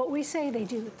do what we say they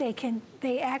do.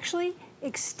 They actually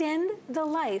extend the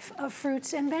life of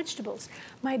fruits and vegetables.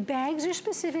 My bags are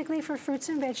specifically for fruits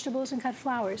and vegetables and cut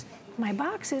flowers. My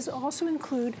boxes also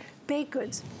include baked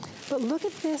goods. But look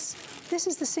at this. This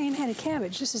is the same head of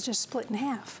cabbage. This is just split in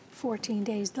half 14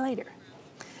 days later.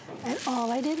 And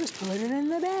all I did was put it in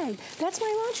the bag. That's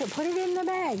my mantra, put it in the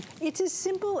bag. It's as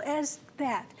simple as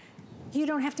that. You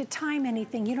don't have to time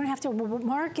anything. You don't have to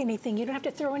mark anything. You don't have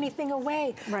to throw anything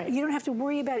away. Right. You don't have to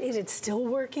worry about, is it still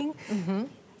working?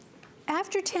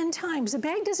 After 10 times, the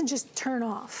bag doesn't just turn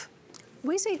off.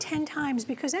 we say 10 times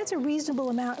because that's a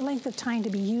reasonable length of time to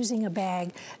be using a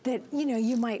bag that, you know,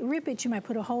 you might rip it, you might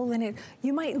put a hole in it,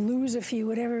 you might lose a few,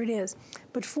 whatever it is.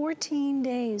 But 14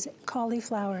 days,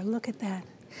 cauliflower, look at that.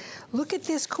 Look at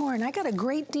this corn. I got a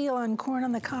great deal on corn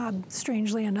on the cob,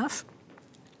 strangely enough,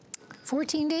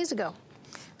 14 days ago.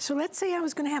 So let's say I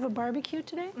was gonna have a barbecue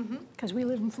today, because we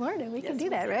live in Florida, we can do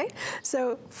that, right?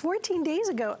 So 14 days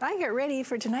ago, I got ready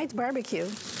for tonight's barbecue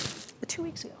 2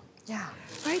 weeks ago. Yeah.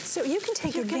 Right, so you can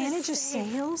take advantage of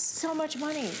sales. So much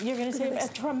money. You're gonna save a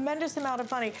tremendous amount of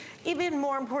money. Even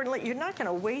more importantly, you're not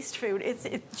gonna waste food.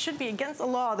 It should be against the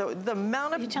law, the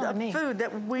amount of food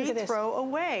that we throw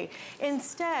away.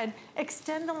 Instead,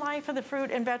 extend the life of the fruit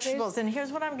and vegetables. And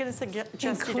here's what I'm gonna suggest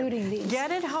including you do. these.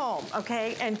 Get it home,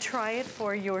 okay, and try it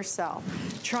for yourself.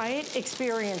 Try it,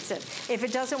 experience it. If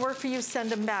it doesn't work for you,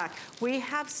 send them back. We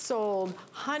have sold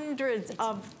hundreds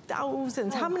of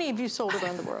thousands. How many have you sold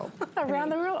around the world? Around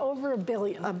the world, over 1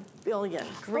 billion. 1 billion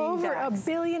green over bags.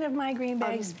 1 billion of my green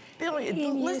bags. 1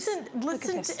 billion. Listen,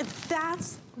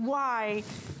 that's why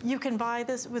you can buy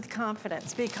this with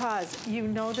confidence, because you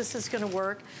know this is gonna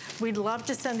work. We'd love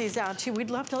to send these out to you. We'd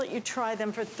love to let you try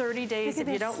them for 30 days. If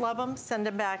you don't love them, send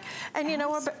them back. And you know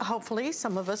what, hopefully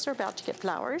some of us are about to get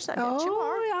flowers. I bet you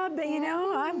are. Yeah, you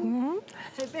know,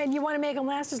 and you wanna make them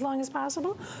last as long as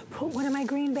possible? Put one of my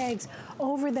green bags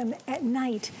over them at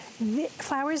night. The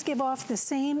flowers give off the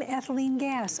same ethylene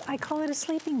gas. I call it a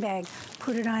sleeping bag.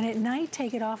 Put it on at night,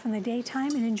 take it off in the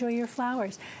daytime, and enjoy your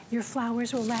flowers. Your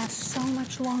flowers will last so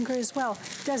much longer as well.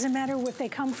 Doesn't matter if they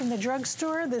come from the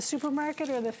drugstore, the supermarket,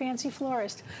 or the fancy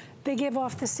florist. They give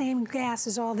off the same gas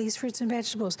as all these fruits and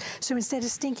vegetables. So instead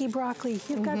of stinky broccoli,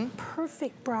 you've got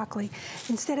perfect broccoli.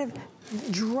 Instead of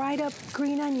dried up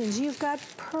green onions, you've got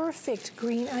perfect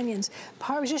green onions.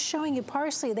 I was just showing you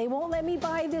parsley. They won't let me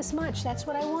buy this much. That's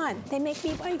what I want. They make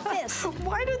me buy this.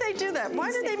 Why do they do that?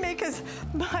 Why do they make us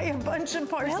buy a bunch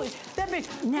of parsley? Well, that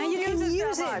makes, now you can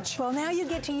use it. Much? Well, now you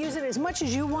get to use it as much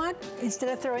as you want instead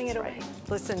of throwing it away.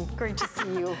 Listen, great to see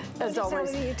you, as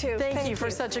always. You too. Thank you for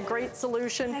such a great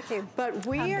solution. Thank you. But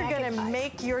we are going to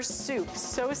make your soup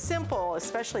so simple,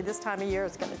 especially this time of year.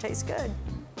 It's going to taste good.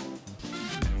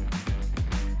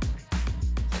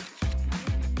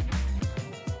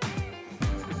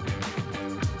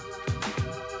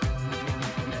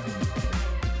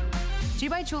 G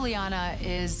by Juliana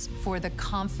is for the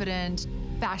confident,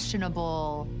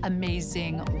 fashionable,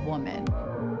 amazing woman.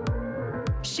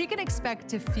 She can expect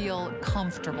to feel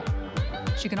comfortable.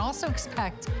 She can also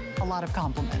expect a lot of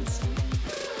compliments.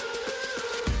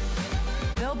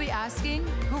 They'll be asking,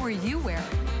 who are you wearing?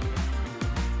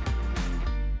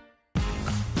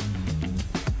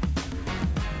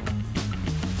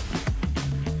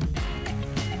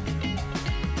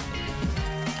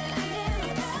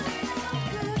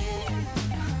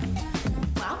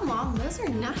 Wow, Mom, those are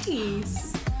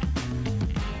nice.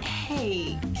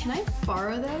 Hey, can I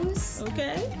borrow those?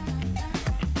 Okay.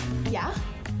 Yeah?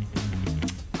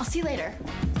 I'll see you later.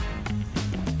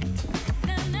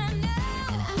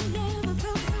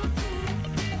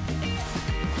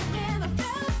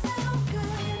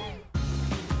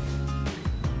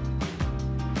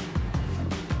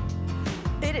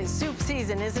 It is soup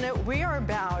season, isn't it? We are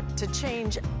about to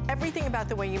change everything about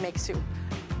the way you make soup.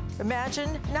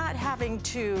 Imagine not having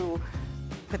to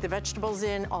put the vegetables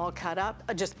in all cut up.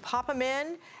 Just pop them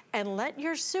in and let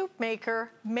your soup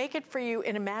maker make it for you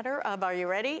in a matter of, are you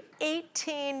ready?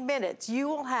 18 minutes. You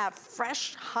will have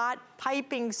fresh, hot,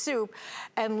 piping soup.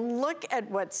 And look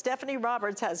at what Stephanie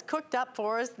Roberts has cooked up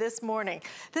for us this morning.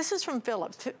 This is from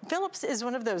Philips. Philips is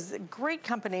one of those great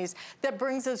companies that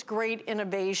brings us great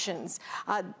innovations.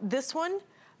 This one,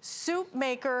 soup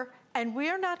maker, and we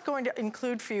are not going to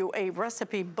include for you a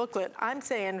recipe booklet. I'm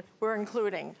saying we're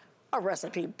including a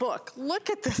recipe book. Look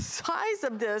at the size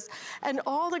of this and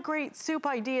all the great soup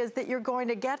ideas that you're going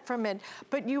to get from it,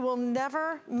 but you will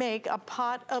never make a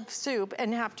pot of soup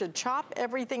and have to chop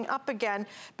everything up again,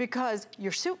 because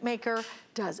your soup maker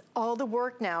does all the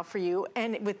work now for you,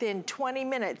 and within 20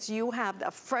 minutes you have the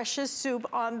freshest soup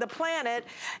on the planet.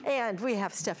 And we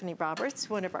have Stephanie Roberts,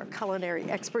 one of our culinary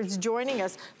experts, joining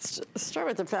us. Start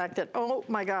with the fact that, oh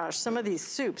my gosh, some of these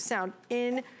soups sound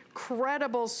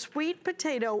incredible. Sweet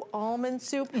potato almond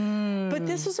soup. But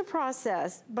this is a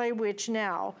process by which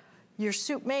now your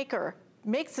soup maker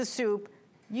makes the soup,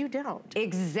 You don't.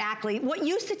 Exactly. What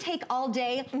used to take all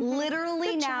day,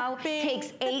 literally now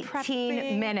takes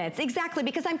 18 minutes. Exactly,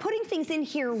 because I'm putting things in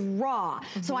here raw.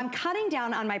 So I'm cutting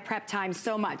down on my prep time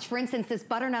so much. For instance, this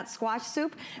butternut squash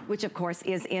soup, which of course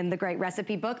is in the great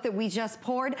recipe book that we just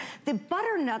poured, the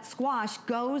butternut squash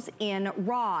goes in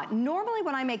raw. Normally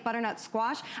when I make butternut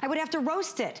squash, I would have to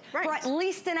roast it for at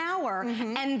least an hour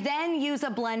and then use a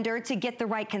blender to get the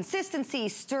right consistency,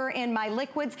 stir in my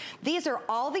liquids. These are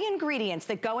all the ingredients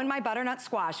that go in my butternut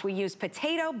squash. We use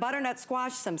potato, butternut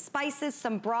squash, some spices,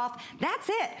 some broth. That's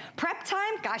it. Prep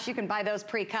time, gosh, you can buy those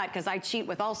pre-cut because I cheat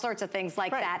with all sorts of things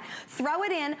like that. Throw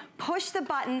it in, push the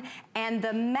button, and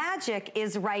the magic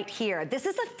is right here. This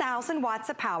is 1,000 watts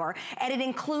of power, and it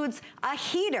includes a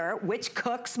heater, which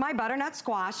cooks my butternut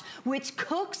squash, which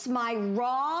cooks my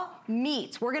raw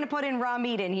meat. We're gonna put in raw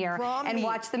meat in here and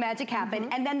watch the magic happen.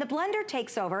 And then the blender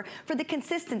takes over for the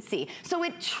consistency. So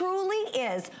it truly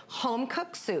is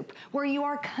home-cooked soup where you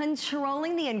are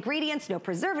controlling the ingredients, no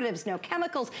preservatives, no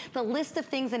chemicals. The list of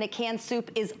things in a canned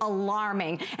soup is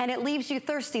alarming, and it leaves you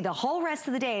thirsty the whole rest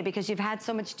of the day because you've had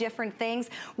so much different things.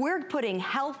 We're putting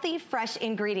healthy, fresh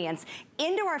ingredients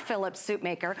into our Phillips soup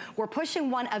maker. We're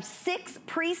pushing one of 6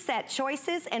 preset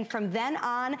choices, and from then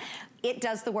on, it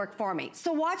does the work for me.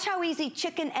 So watch how easy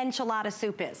chicken enchilada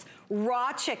soup is.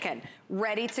 Raw chicken,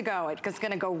 ready to go. It's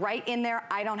gonna go right in there.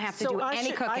 I don't have to do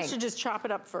any cooking. I should just chop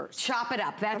it up first. Chop it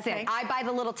up, that's it. I buy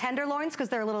the little tenderloins because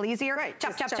they're a little easier.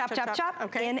 Chop, chop, chop, chop,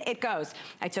 chop, in it goes.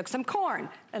 I took some corn,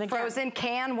 frozen,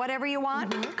 can, whatever you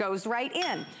want, goes right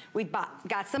in. We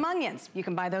got some onions. You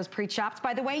can buy those pre-chopped,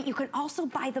 by the way. You can also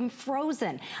buy them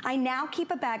frozen. I now keep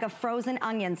a bag of frozen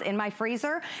onions in my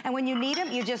freezer, and when you need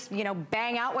them, you just,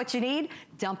 bang out what you need,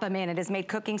 dump them in. It has made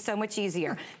cooking so much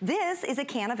easier. This is a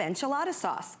can of enchilada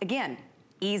sauce. Again,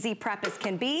 easy prep as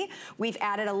can be. We've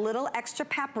added a little extra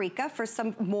paprika for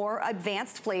some more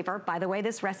advanced flavor. By the way,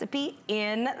 this recipe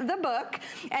in the book.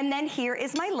 And then here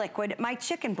is my liquid, my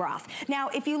chicken broth. Now,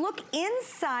 if you look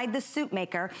inside the soup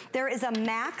maker, there is a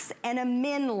max and a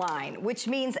min line, which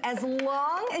means as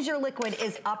long as your liquid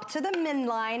is up to the min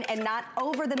line and not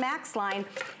over the max line,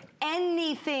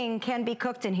 anything can be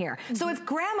cooked in here. So if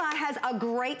grandma has a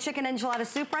great chicken enchilada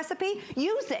soup recipe,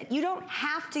 use it. You don't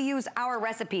have to use our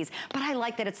recipes, but I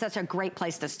like that it's such a great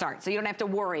place to start, so you don't have to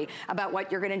worry about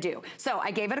what you're gonna do. So I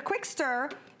gave it a quick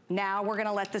stir. Now we're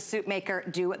gonna let the soup maker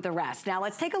do the rest. Now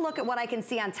let's take a look at what I can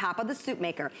see on top of the soup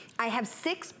maker. I have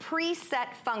 6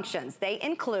 preset functions. They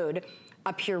include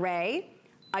a puree,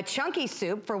 a chunky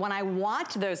soup for when I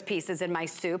want those pieces in my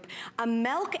soup, a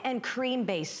milk and cream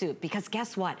based soup, because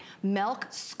guess what? Milk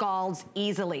scalds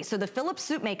easily. So the Phillips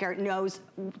soup maker knows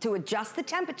to adjust the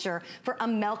temperature for a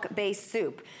milk based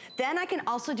soup. Then I can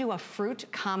also do a fruit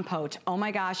compote. Oh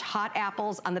my gosh, hot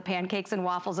apples on the pancakes and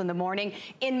waffles in the morning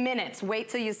in minutes. Wait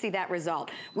till you see that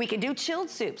result. We can do chilled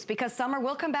soups because summer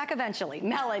will come back eventually.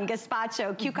 Melon,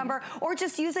 gazpacho, cucumber, or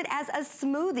just use it as a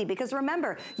smoothie, because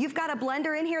remember, you've got a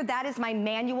blender in here. That is my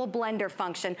manual blender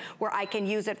function where I can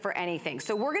use it for anything.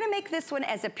 So we're gonna make this one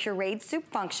as a pureed soup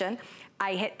function.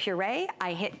 I hit puree,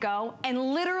 I hit go,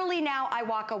 and literally now I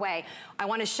walk away. I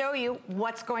wanna show you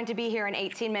what's going to be here in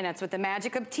 18 minutes. With the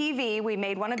magic of TV, we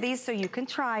made one of these so you can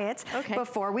try it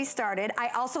before we started. I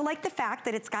also like the fact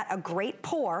that it's got a great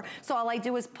pour, so all I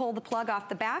do is pull the plug off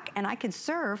the back and I can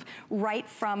serve right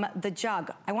from the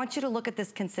jug. I want you to look at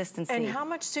this consistency. And how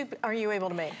much soup are you able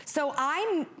to make? So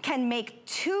I can make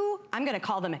 2, I'm gonna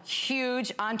call them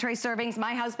huge entree servings.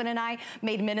 My husband and I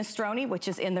made minestrone, which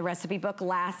is in the recipe book,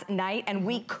 last night, and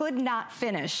we could not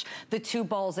finish the 2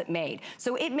 bowls it made.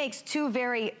 So it makes 2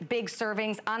 very big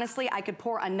servings. Honestly, I could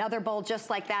pour another bowl just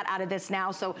like that out of this now.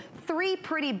 So 3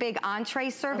 pretty big entree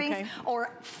servings,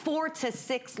 or 4 to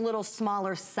 6 little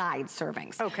smaller side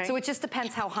servings. So it just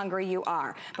depends how hungry you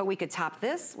are. But we could top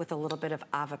this with a little bit of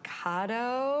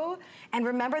avocado. And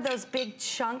remember those big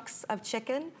chunks of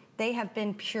chicken? They have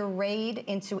been pureed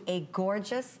into a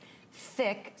gorgeous,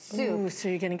 thick soup. Ooh, so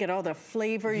you're gonna get all the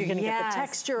flavor, you're gonna get the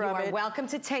texture of it. You are welcome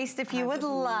to taste if you would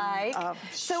like.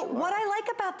 So what I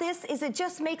like about this is it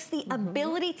just makes the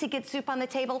ability to get soup on the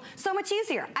table so much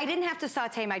easier. I didn't have to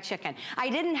saute my chicken. I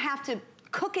didn't have to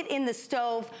cook it in the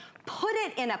stove, put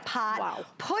it in a pot,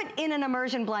 put in an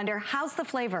immersion blender. How's the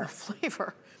flavor? The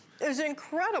flavor. is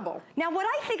incredible. Now, what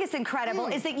I think is incredible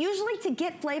is that usually to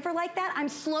get flavor like that, I'm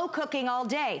slow cooking all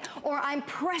day, or I'm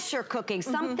pressure cooking,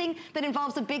 something that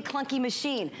involves a big clunky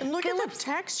machine. And look at the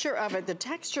texture of it. The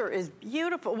texture is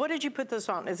beautiful. What did you put this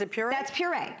on? Is it puree? That's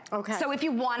puree. Okay. So if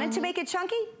you wanted to make it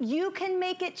chunky, you can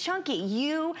make it chunky.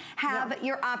 You have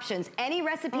your options. Any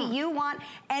recipe you want,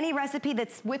 any recipe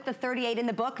that's with the 38 in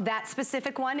the book, that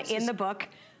specific one in the book.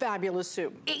 Fabulous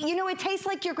soup. You know, it tastes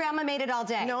like your grandma made it all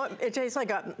day. No, it tastes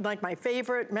like my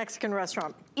favorite Mexican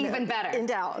restaurant. Even better. In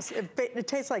Dallas. It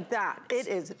tastes like that. It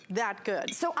is that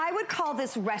good. So I would call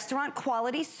this restaurant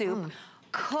quality soup.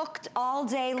 Cooked all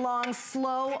day long,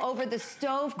 slow over the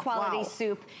stove quality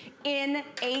soup in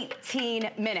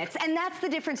 18 minutes. And that's the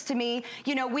difference to me.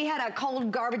 You know, we had a cold,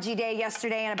 garbagey day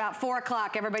yesterday, and about 4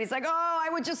 o'clock, everybody's like, oh, I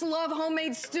would just love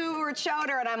homemade stew or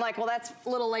chowder. And I'm like, well, that's a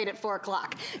little late at 4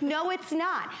 o'clock. No, it's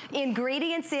not.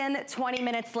 Ingredients in 20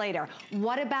 minutes later.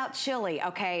 What about chili?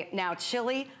 Okay, now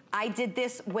chili, I did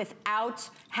this without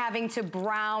having to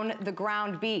brown the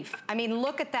ground beef. I mean,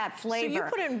 look at that flavor. So you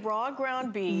put in raw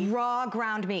ground beef. Raw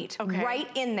ground meat. Okay. Right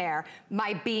in there.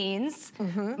 My beans,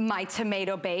 my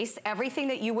tomato base, everything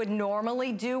that you would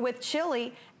normally do with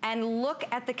chili. And look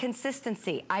at the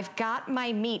consistency. I've got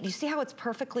my meat. You see how it's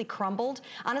perfectly crumbled?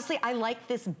 Honestly, I like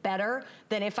this better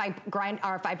than if I grind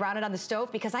or if I brown it on the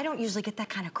stove, because I don't usually get that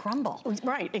kind of crumble.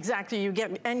 Right, exactly. You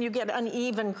get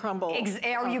uneven crumble.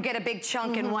 Or you get a big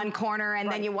chunk in one corner,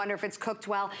 and then you wonder if it's cooked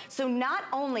well. So not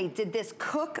only did this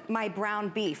cook my brown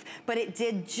beef, but it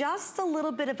did just a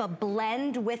little bit of a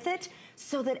blend with it,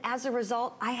 so that as a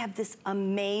result, I have this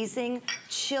amazing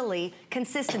chili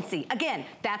consistency. Again,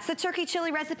 that's the turkey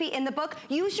chili recipe in the book.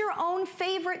 Use your own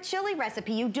favorite chili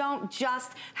recipe. You don't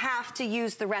just have to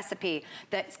use the recipe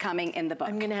that's coming in the book.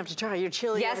 I'm gonna have to try your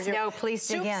chili. Yes, no, please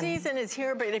dig in. Soup season is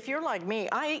here, but if you're like me,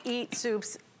 I eat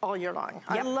soups all year long.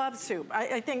 Yep. I love soup.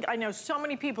 I think I know so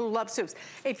many people who love soups.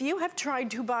 If you have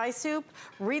tried to buy soup,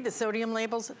 read the sodium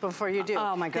labels before you do.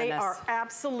 Oh my goodness. They are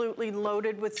absolutely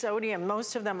loaded with sodium.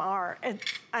 Most of them are.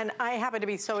 And I happen to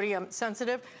be sodium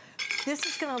sensitive. This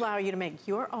is gonna allow you to make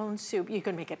your own soup. You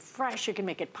can make it fresh, you can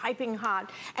make it piping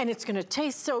hot, and it's gonna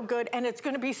taste so good, and it's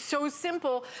gonna be so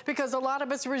simple, because a lot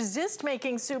of us resist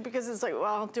making soup because it's like,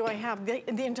 well, do I have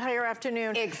the entire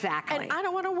afternoon? Exactly. And I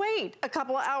don't wanna wait a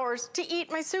couple of hours to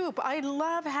eat my soup. I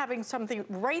love having something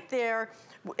right there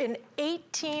in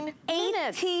 18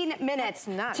 minutes. 18 minutes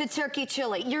to turkey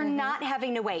chili. You're not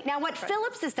having to wait. Now, what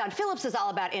Phillips has done, Phillips is all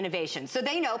about innovation. So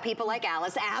they know people like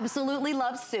Alice absolutely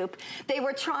love soup. They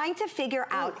were trying to figure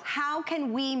out how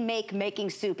can we make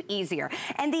making soup easier.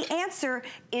 And the answer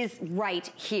is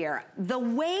right here. The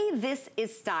way this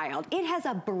is styled, it has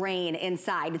a brain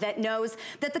inside that knows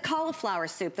that the cauliflower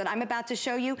soup that I'm about to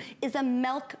show you is a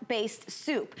milk-based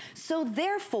soup. So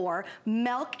therefore,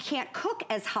 milk can't cook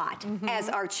as hot as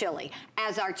our chili,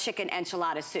 as our chicken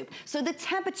enchilada soup. So the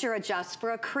temperature adjusts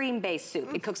for a cream-based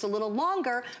soup. It cooks a little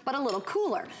longer, but a little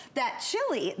cooler. That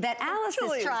chili that Alice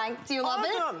is trying, do you love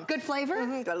it? Good flavor?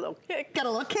 Got a little kick. Got a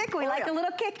little kick, we like a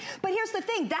little kick. But here's the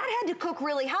thing, that had to cook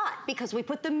really hot because we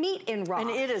put the meat in raw. And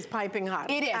it is piping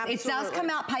hot. It is, it does come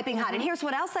out piping hot. And here's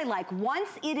what else I like. Once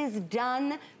it is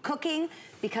done cooking,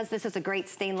 because this is a great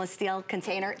stainless steel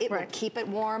container, it will keep it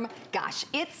warm. Gosh,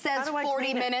 it says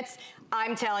 40 minutes.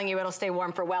 I'm telling you, it'll stay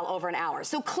warm for well over an hour.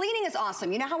 So cleaning is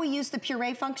awesome. You know how we use the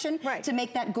puree function to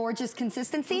make that gorgeous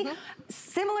consistency?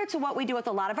 Similar to what we do with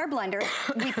a lot of our blenders,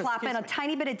 we plop in a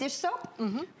tiny bit of dish soap,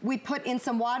 we put in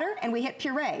some water, and we hit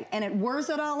puree, and it whirs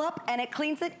it all up, and it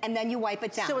cleans it, and then you wipe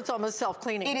it down. So it's almost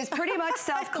self-cleaning. It is pretty much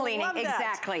self-cleaning,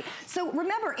 exactly. So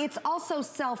remember, it's also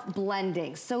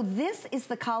self-blending. So this is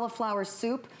the cauliflower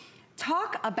soup.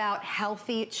 Talk about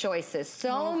healthy choices.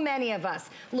 So many of us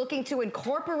looking to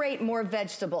incorporate more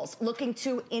vegetables, looking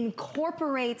to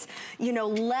incorporate, you know,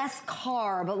 less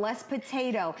carb, less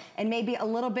potato, and maybe a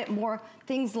little bit more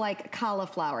things like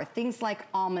cauliflower, things like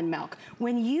almond milk.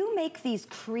 When you make these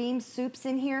cream soups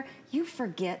in here, you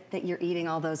forget that you're eating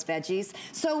all those veggies.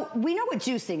 So we know what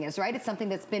juicing is, right? It's something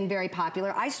that's been very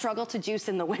popular. I struggle to juice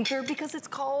in the winter because it's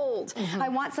cold. I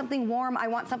want something warm, I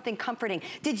want something comforting.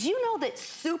 Did you know that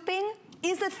souping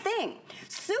is a thing?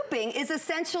 Souping is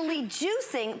essentially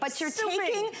juicing, but you're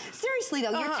taking, seriously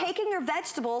though, you're taking your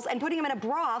vegetables and putting them in a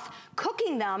broth,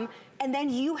 cooking them, and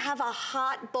then you have a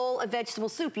hot bowl of vegetable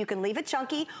soup. You can leave it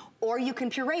chunky, or you can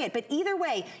puree it. But either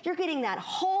way, you're getting that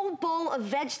whole bowl of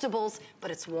vegetables,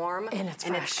 but it's warm and it's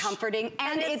it's comforting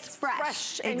and it's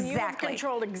fresh. And you have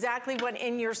controlled exactly what's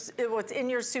in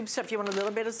your soup. So if you want a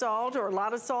little bit of salt or a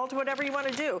lot of salt, whatever you want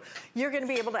to do, you're going to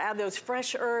be able to add those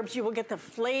fresh herbs. You will get the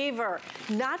flavor,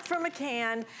 not from a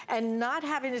can and not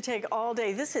having to take all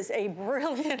day. This is a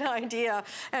brilliant idea,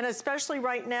 and especially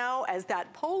right now as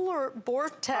that polar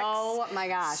vortex, oh my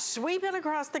gosh, sweeping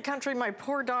across the country. My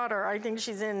poor daughter, I think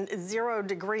she's in 0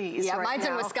 degrees. Yeah, right mine's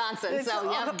now. in Wisconsin,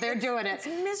 so yeah, they're doing it. It's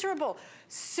miserable.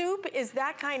 Soup is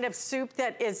that kind of soup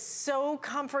that is so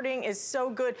comforting, is so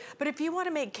good. But if you want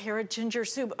to make carrot ginger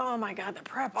soup, oh my God, the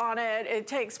prep on it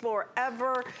takes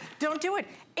forever. Don't do it.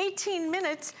 18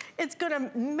 minutes, it's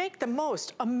gonna make the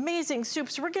most amazing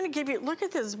soups. We're gonna give you, look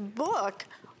at this book,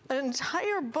 an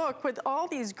entire book with all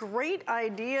these great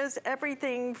ideas,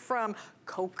 everything from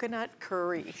coconut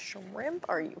curry shrimp.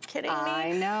 Are you kidding me?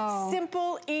 I know.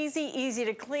 Simple, easy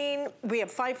to clean. We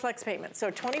have 5 flex payments,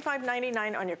 so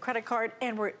 $25.99 on your credit card,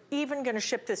 and we're even gonna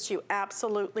ship this to you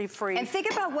absolutely free. And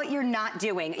think about what you're not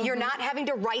doing. You're not having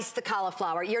to rice the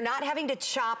cauliflower. You're not having to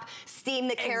chop, steam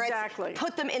the carrots,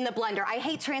 put them in the blender. I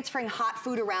hate transferring hot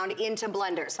food around into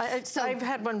blenders. So I've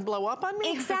had one blow up on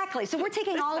me. Exactly. So we're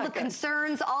taking all the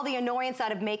concerns, all the annoyance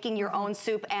out of making your own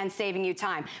soup and saving you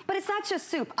time. But it's not just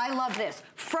soup. I love this.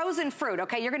 Frozen fruit,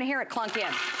 okay? You're gonna hear it clunk in.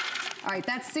 All right,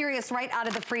 that's serious right out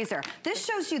of the freezer. This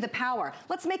shows you the power.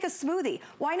 Let's make a smoothie.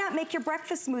 Why not make your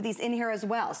breakfast smoothies in here as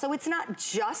well? So it's not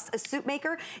just a soup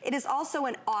maker, it is also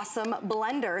an awesome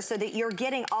blender so that you're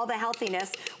getting all the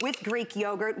healthiness with Greek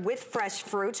yogurt, with fresh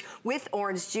fruit, with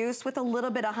orange juice, with a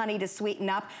little bit of honey to sweeten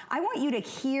up. I want you to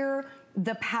hear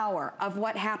the power of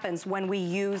what happens when we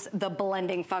use the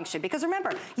blending function. Because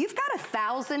remember, you've got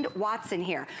 1,000 watts in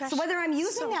here. Gosh, so whether I'm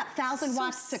using that 1,000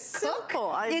 watts to cook,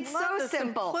 it's so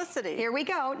simple. Simplicity. Here we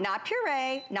go, not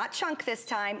puree, not chunk this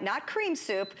time, not cream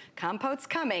soup, compote's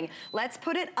coming. Let's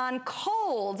put it on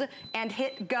cold and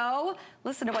hit go.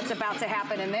 Listen to what's about to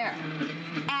happen in there.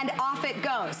 And off it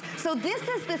goes. So this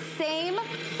is the same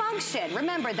function.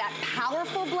 Remember, that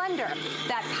powerful blender,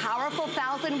 that powerful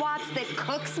 1,000 watts that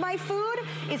cooks my food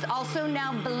is also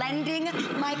now blending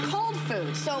my cold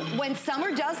food. So when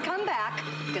summer does come back,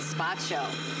 gazpacho,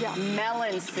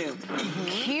 melon soup,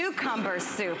 cucumber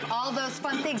soup, all those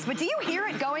fun things. But do you hear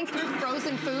it going through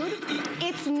frozen food?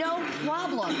 It's no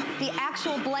problem. The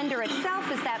actual blender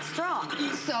itself is that strong.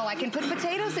 So I can put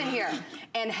potatoes in here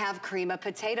and have cream of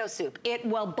potato soup. It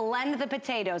will blend the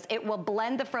potatoes. It will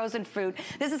blend the frozen fruit.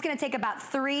 This is gonna take about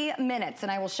 3 minutes,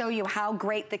 and I will show you how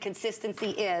great the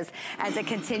consistency is as it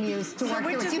continues to work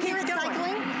through. Do you hear it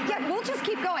cycling? Yeah, we'll just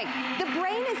keep going. The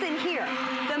brain is in here.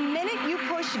 The minute you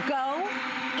push go,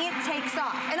 it takes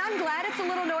off. And I'm glad it's a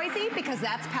little noisy because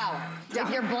that's power. If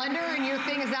your blender and your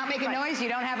thing is not making noise, you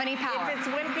don't have any power. If it's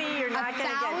wimpy, you're not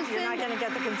gonna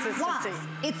get the consistency. Watts.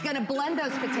 It's gonna blend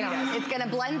those potatoes. It's gonna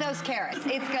blend those carrots.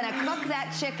 It's gonna cook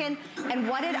that chicken. And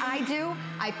what did I do?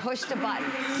 I pushed a button.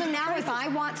 So now if I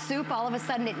want soup all of a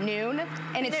sudden at noon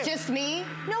and it's just me,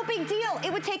 no big deal.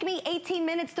 It would take me 18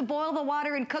 minutes to boil the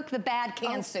water and cook the bad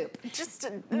canned soup.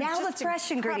 Now the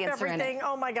fresh ingredients are in it.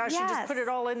 Oh my gosh, you just put it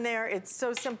all in there. It's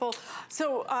so simple.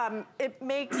 So it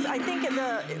makes, I think,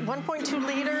 the 1.2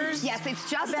 liters. Yes, it's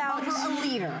just about over a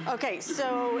liter. Okay,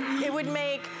 so it would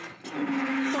make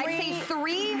I'd say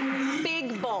 3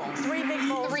 big bowls. 3 big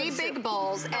bowls. 3 big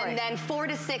bowls, and then 4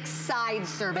 to 6 side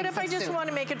servings. But if I just want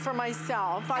to make it for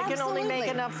myself, I can only make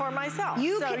enough for myself.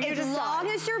 As long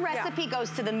as your recipe goes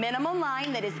to the minimum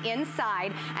line that is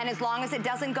inside, and as long as it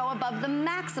doesn't go above the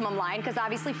maximum line, because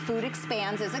obviously food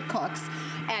expands as it cooks,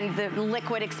 and the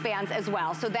liquid expands as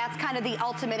well. So that's kind of the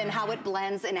ultimate in how it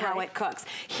blends and how it cooks.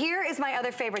 Here is my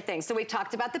other favorite thing. So we've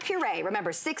talked about the puree.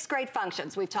 Remember, 6 great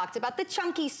functions. We've talked about the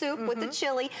chunky soup with the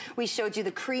chili. We showed you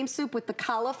the cream soup with the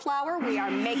cauliflower. We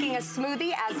are making a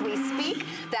smoothie as we speak.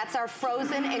 That's our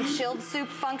frozen and chilled soup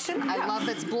function. I love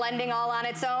that's blending all on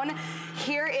its own.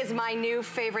 Here is my new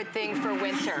favorite thing for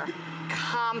winter.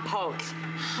 Compote.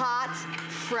 Hot,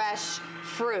 fresh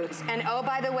fruits. And oh,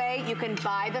 by the way, you can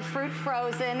buy the fruit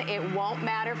frozen. It won't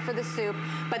matter for the soup,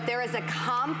 but there is a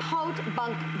compote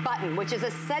button, which is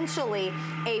essentially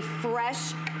a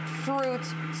fresh fruit,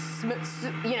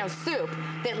 soup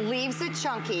that leaves it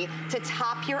chunky to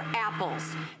top your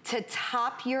apples, to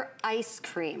top your ice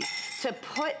cream. to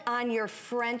put on your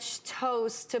French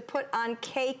toast, to put on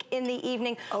cake in the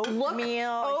evening. Oatmeal.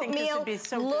 I think this would be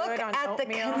so good on at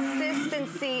oatmeal. the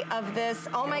consistency of this.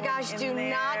 Oh my gosh, do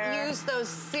not use those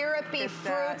syrupy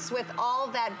fruits with all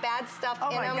that bad stuff in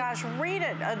them. Oh my gosh, read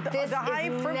it. The high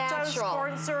fructose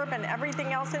corn syrup and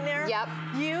everything else in there. Yep.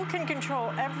 You can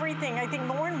control everything. I think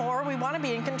more and more we want to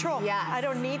be in control. Yes. I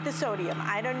don't need the sodium.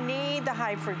 I don't need the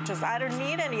high fructose. I don't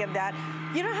need any of that.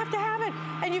 You don't have to have it.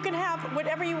 And you can have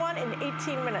whatever you want in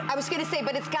 18 minutes. I was going to say,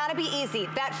 but it's got to be easy.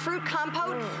 That fruit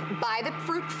compote, buy the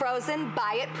fruit frozen,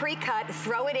 buy it pre-cut,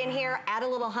 throw it in here, add a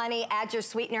little honey, add your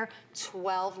sweetener.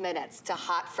 12 minutes to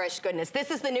hot, fresh goodness.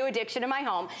 This is the new addition in my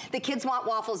home. The kids want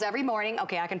waffles every morning.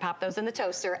 Okay, I can pop those in the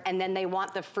toaster. And then they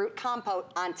want the fruit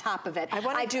compote on top of it. I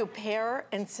want to do pear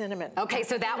and cinnamon. Okay,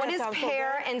 so that one is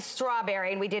pear and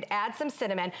strawberry, and we did add some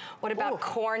cinnamon. What about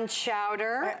corn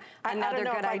chowder? Another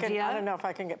good idea. I don't know if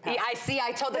I can get past. Yeah, I see.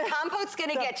 I told the compote's going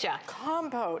to get you.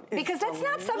 Compote is because that's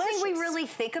not something we really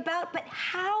think about, but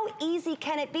how easy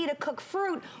can it be to cook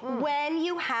fruit when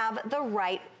you have the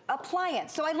right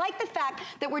appliance? So I like the fact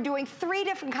that we're doing 3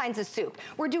 different kinds of soup.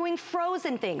 We're doing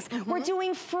frozen things. We're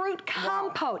doing fruit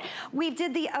compote. We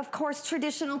did the, of course,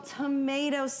 traditional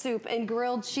tomato soup and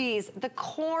grilled cheese, the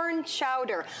corn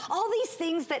chowder, all these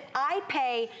things that I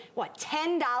pay, what,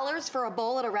 $10 for a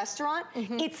bowl at a restaurant?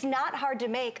 It's not hard to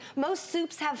make. Most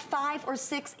soups have 5 or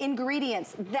 6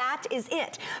 ingredients. That is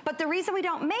it. But the reason we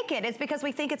don't make it is because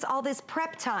we think it's all this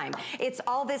prep time. It's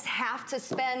all this have to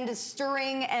spend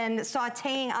stirring and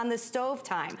sauteing on the stove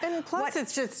time. And plus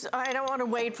it's just, I don't want to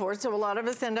wait for it, so a lot of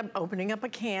us end up opening up a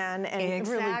can and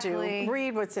really do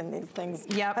read what's in these things.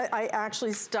 Yep. I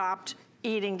actually stopped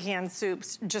eating canned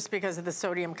soups just because of the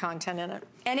sodium content in it.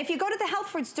 And if you go to the health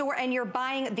food store and you're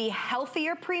buying the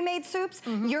healthier pre-made soups,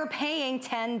 you're paying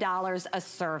 $10 a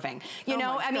serving. You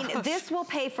know, I mean, this will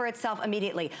pay for itself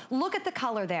immediately. Look at the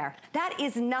color there. That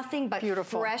is nothing but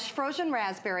fresh frozen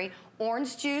raspberry,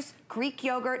 orange juice, Greek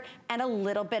yogurt, and a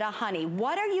little bit of honey.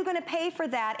 What are you gonna pay for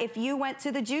that if you went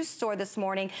to the juice store this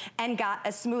morning and got a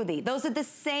smoothie? Those are the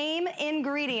same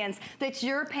ingredients that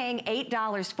you're paying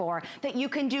 $8 for that you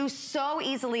can do so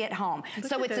easily at home.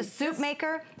 So it's a soup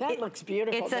maker. That looks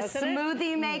beautiful, It's a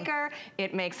smoothie maker.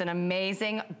 It makes an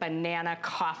amazing banana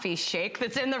coffee shake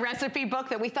that's in the recipe book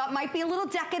that we thought might be a little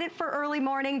decadent for early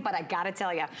morning, but I gotta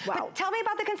tell you. But tell me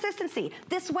about the consistency.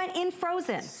 This went in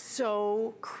frozen.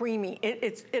 So creamy.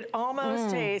 It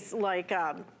almost tastes like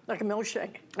a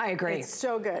milkshake. I agree. It's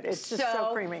so good. It's just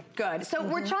so creamy. Good. So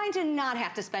we're trying to not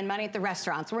have to spend money at the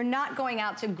restaurants. We're not going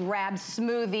out to grab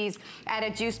smoothies at a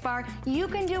juice bar. You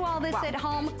can do all this at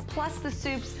home, plus the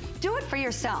soups. Do it for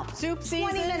yourself. Soup season.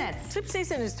 20 minutes. Soup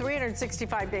season is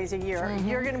 365 days a year.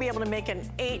 You're going to be able to make an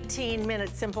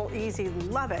 18-minute simple, easy.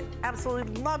 Love it.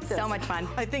 Absolutely love this. So much fun.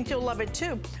 I think you'll love it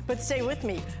too. But stay with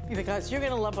me because you're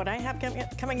going to love what I have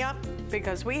coming up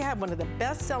because we have one of the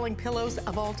best-selling pillows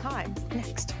of all time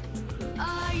next.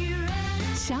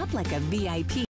 Shop like a VIP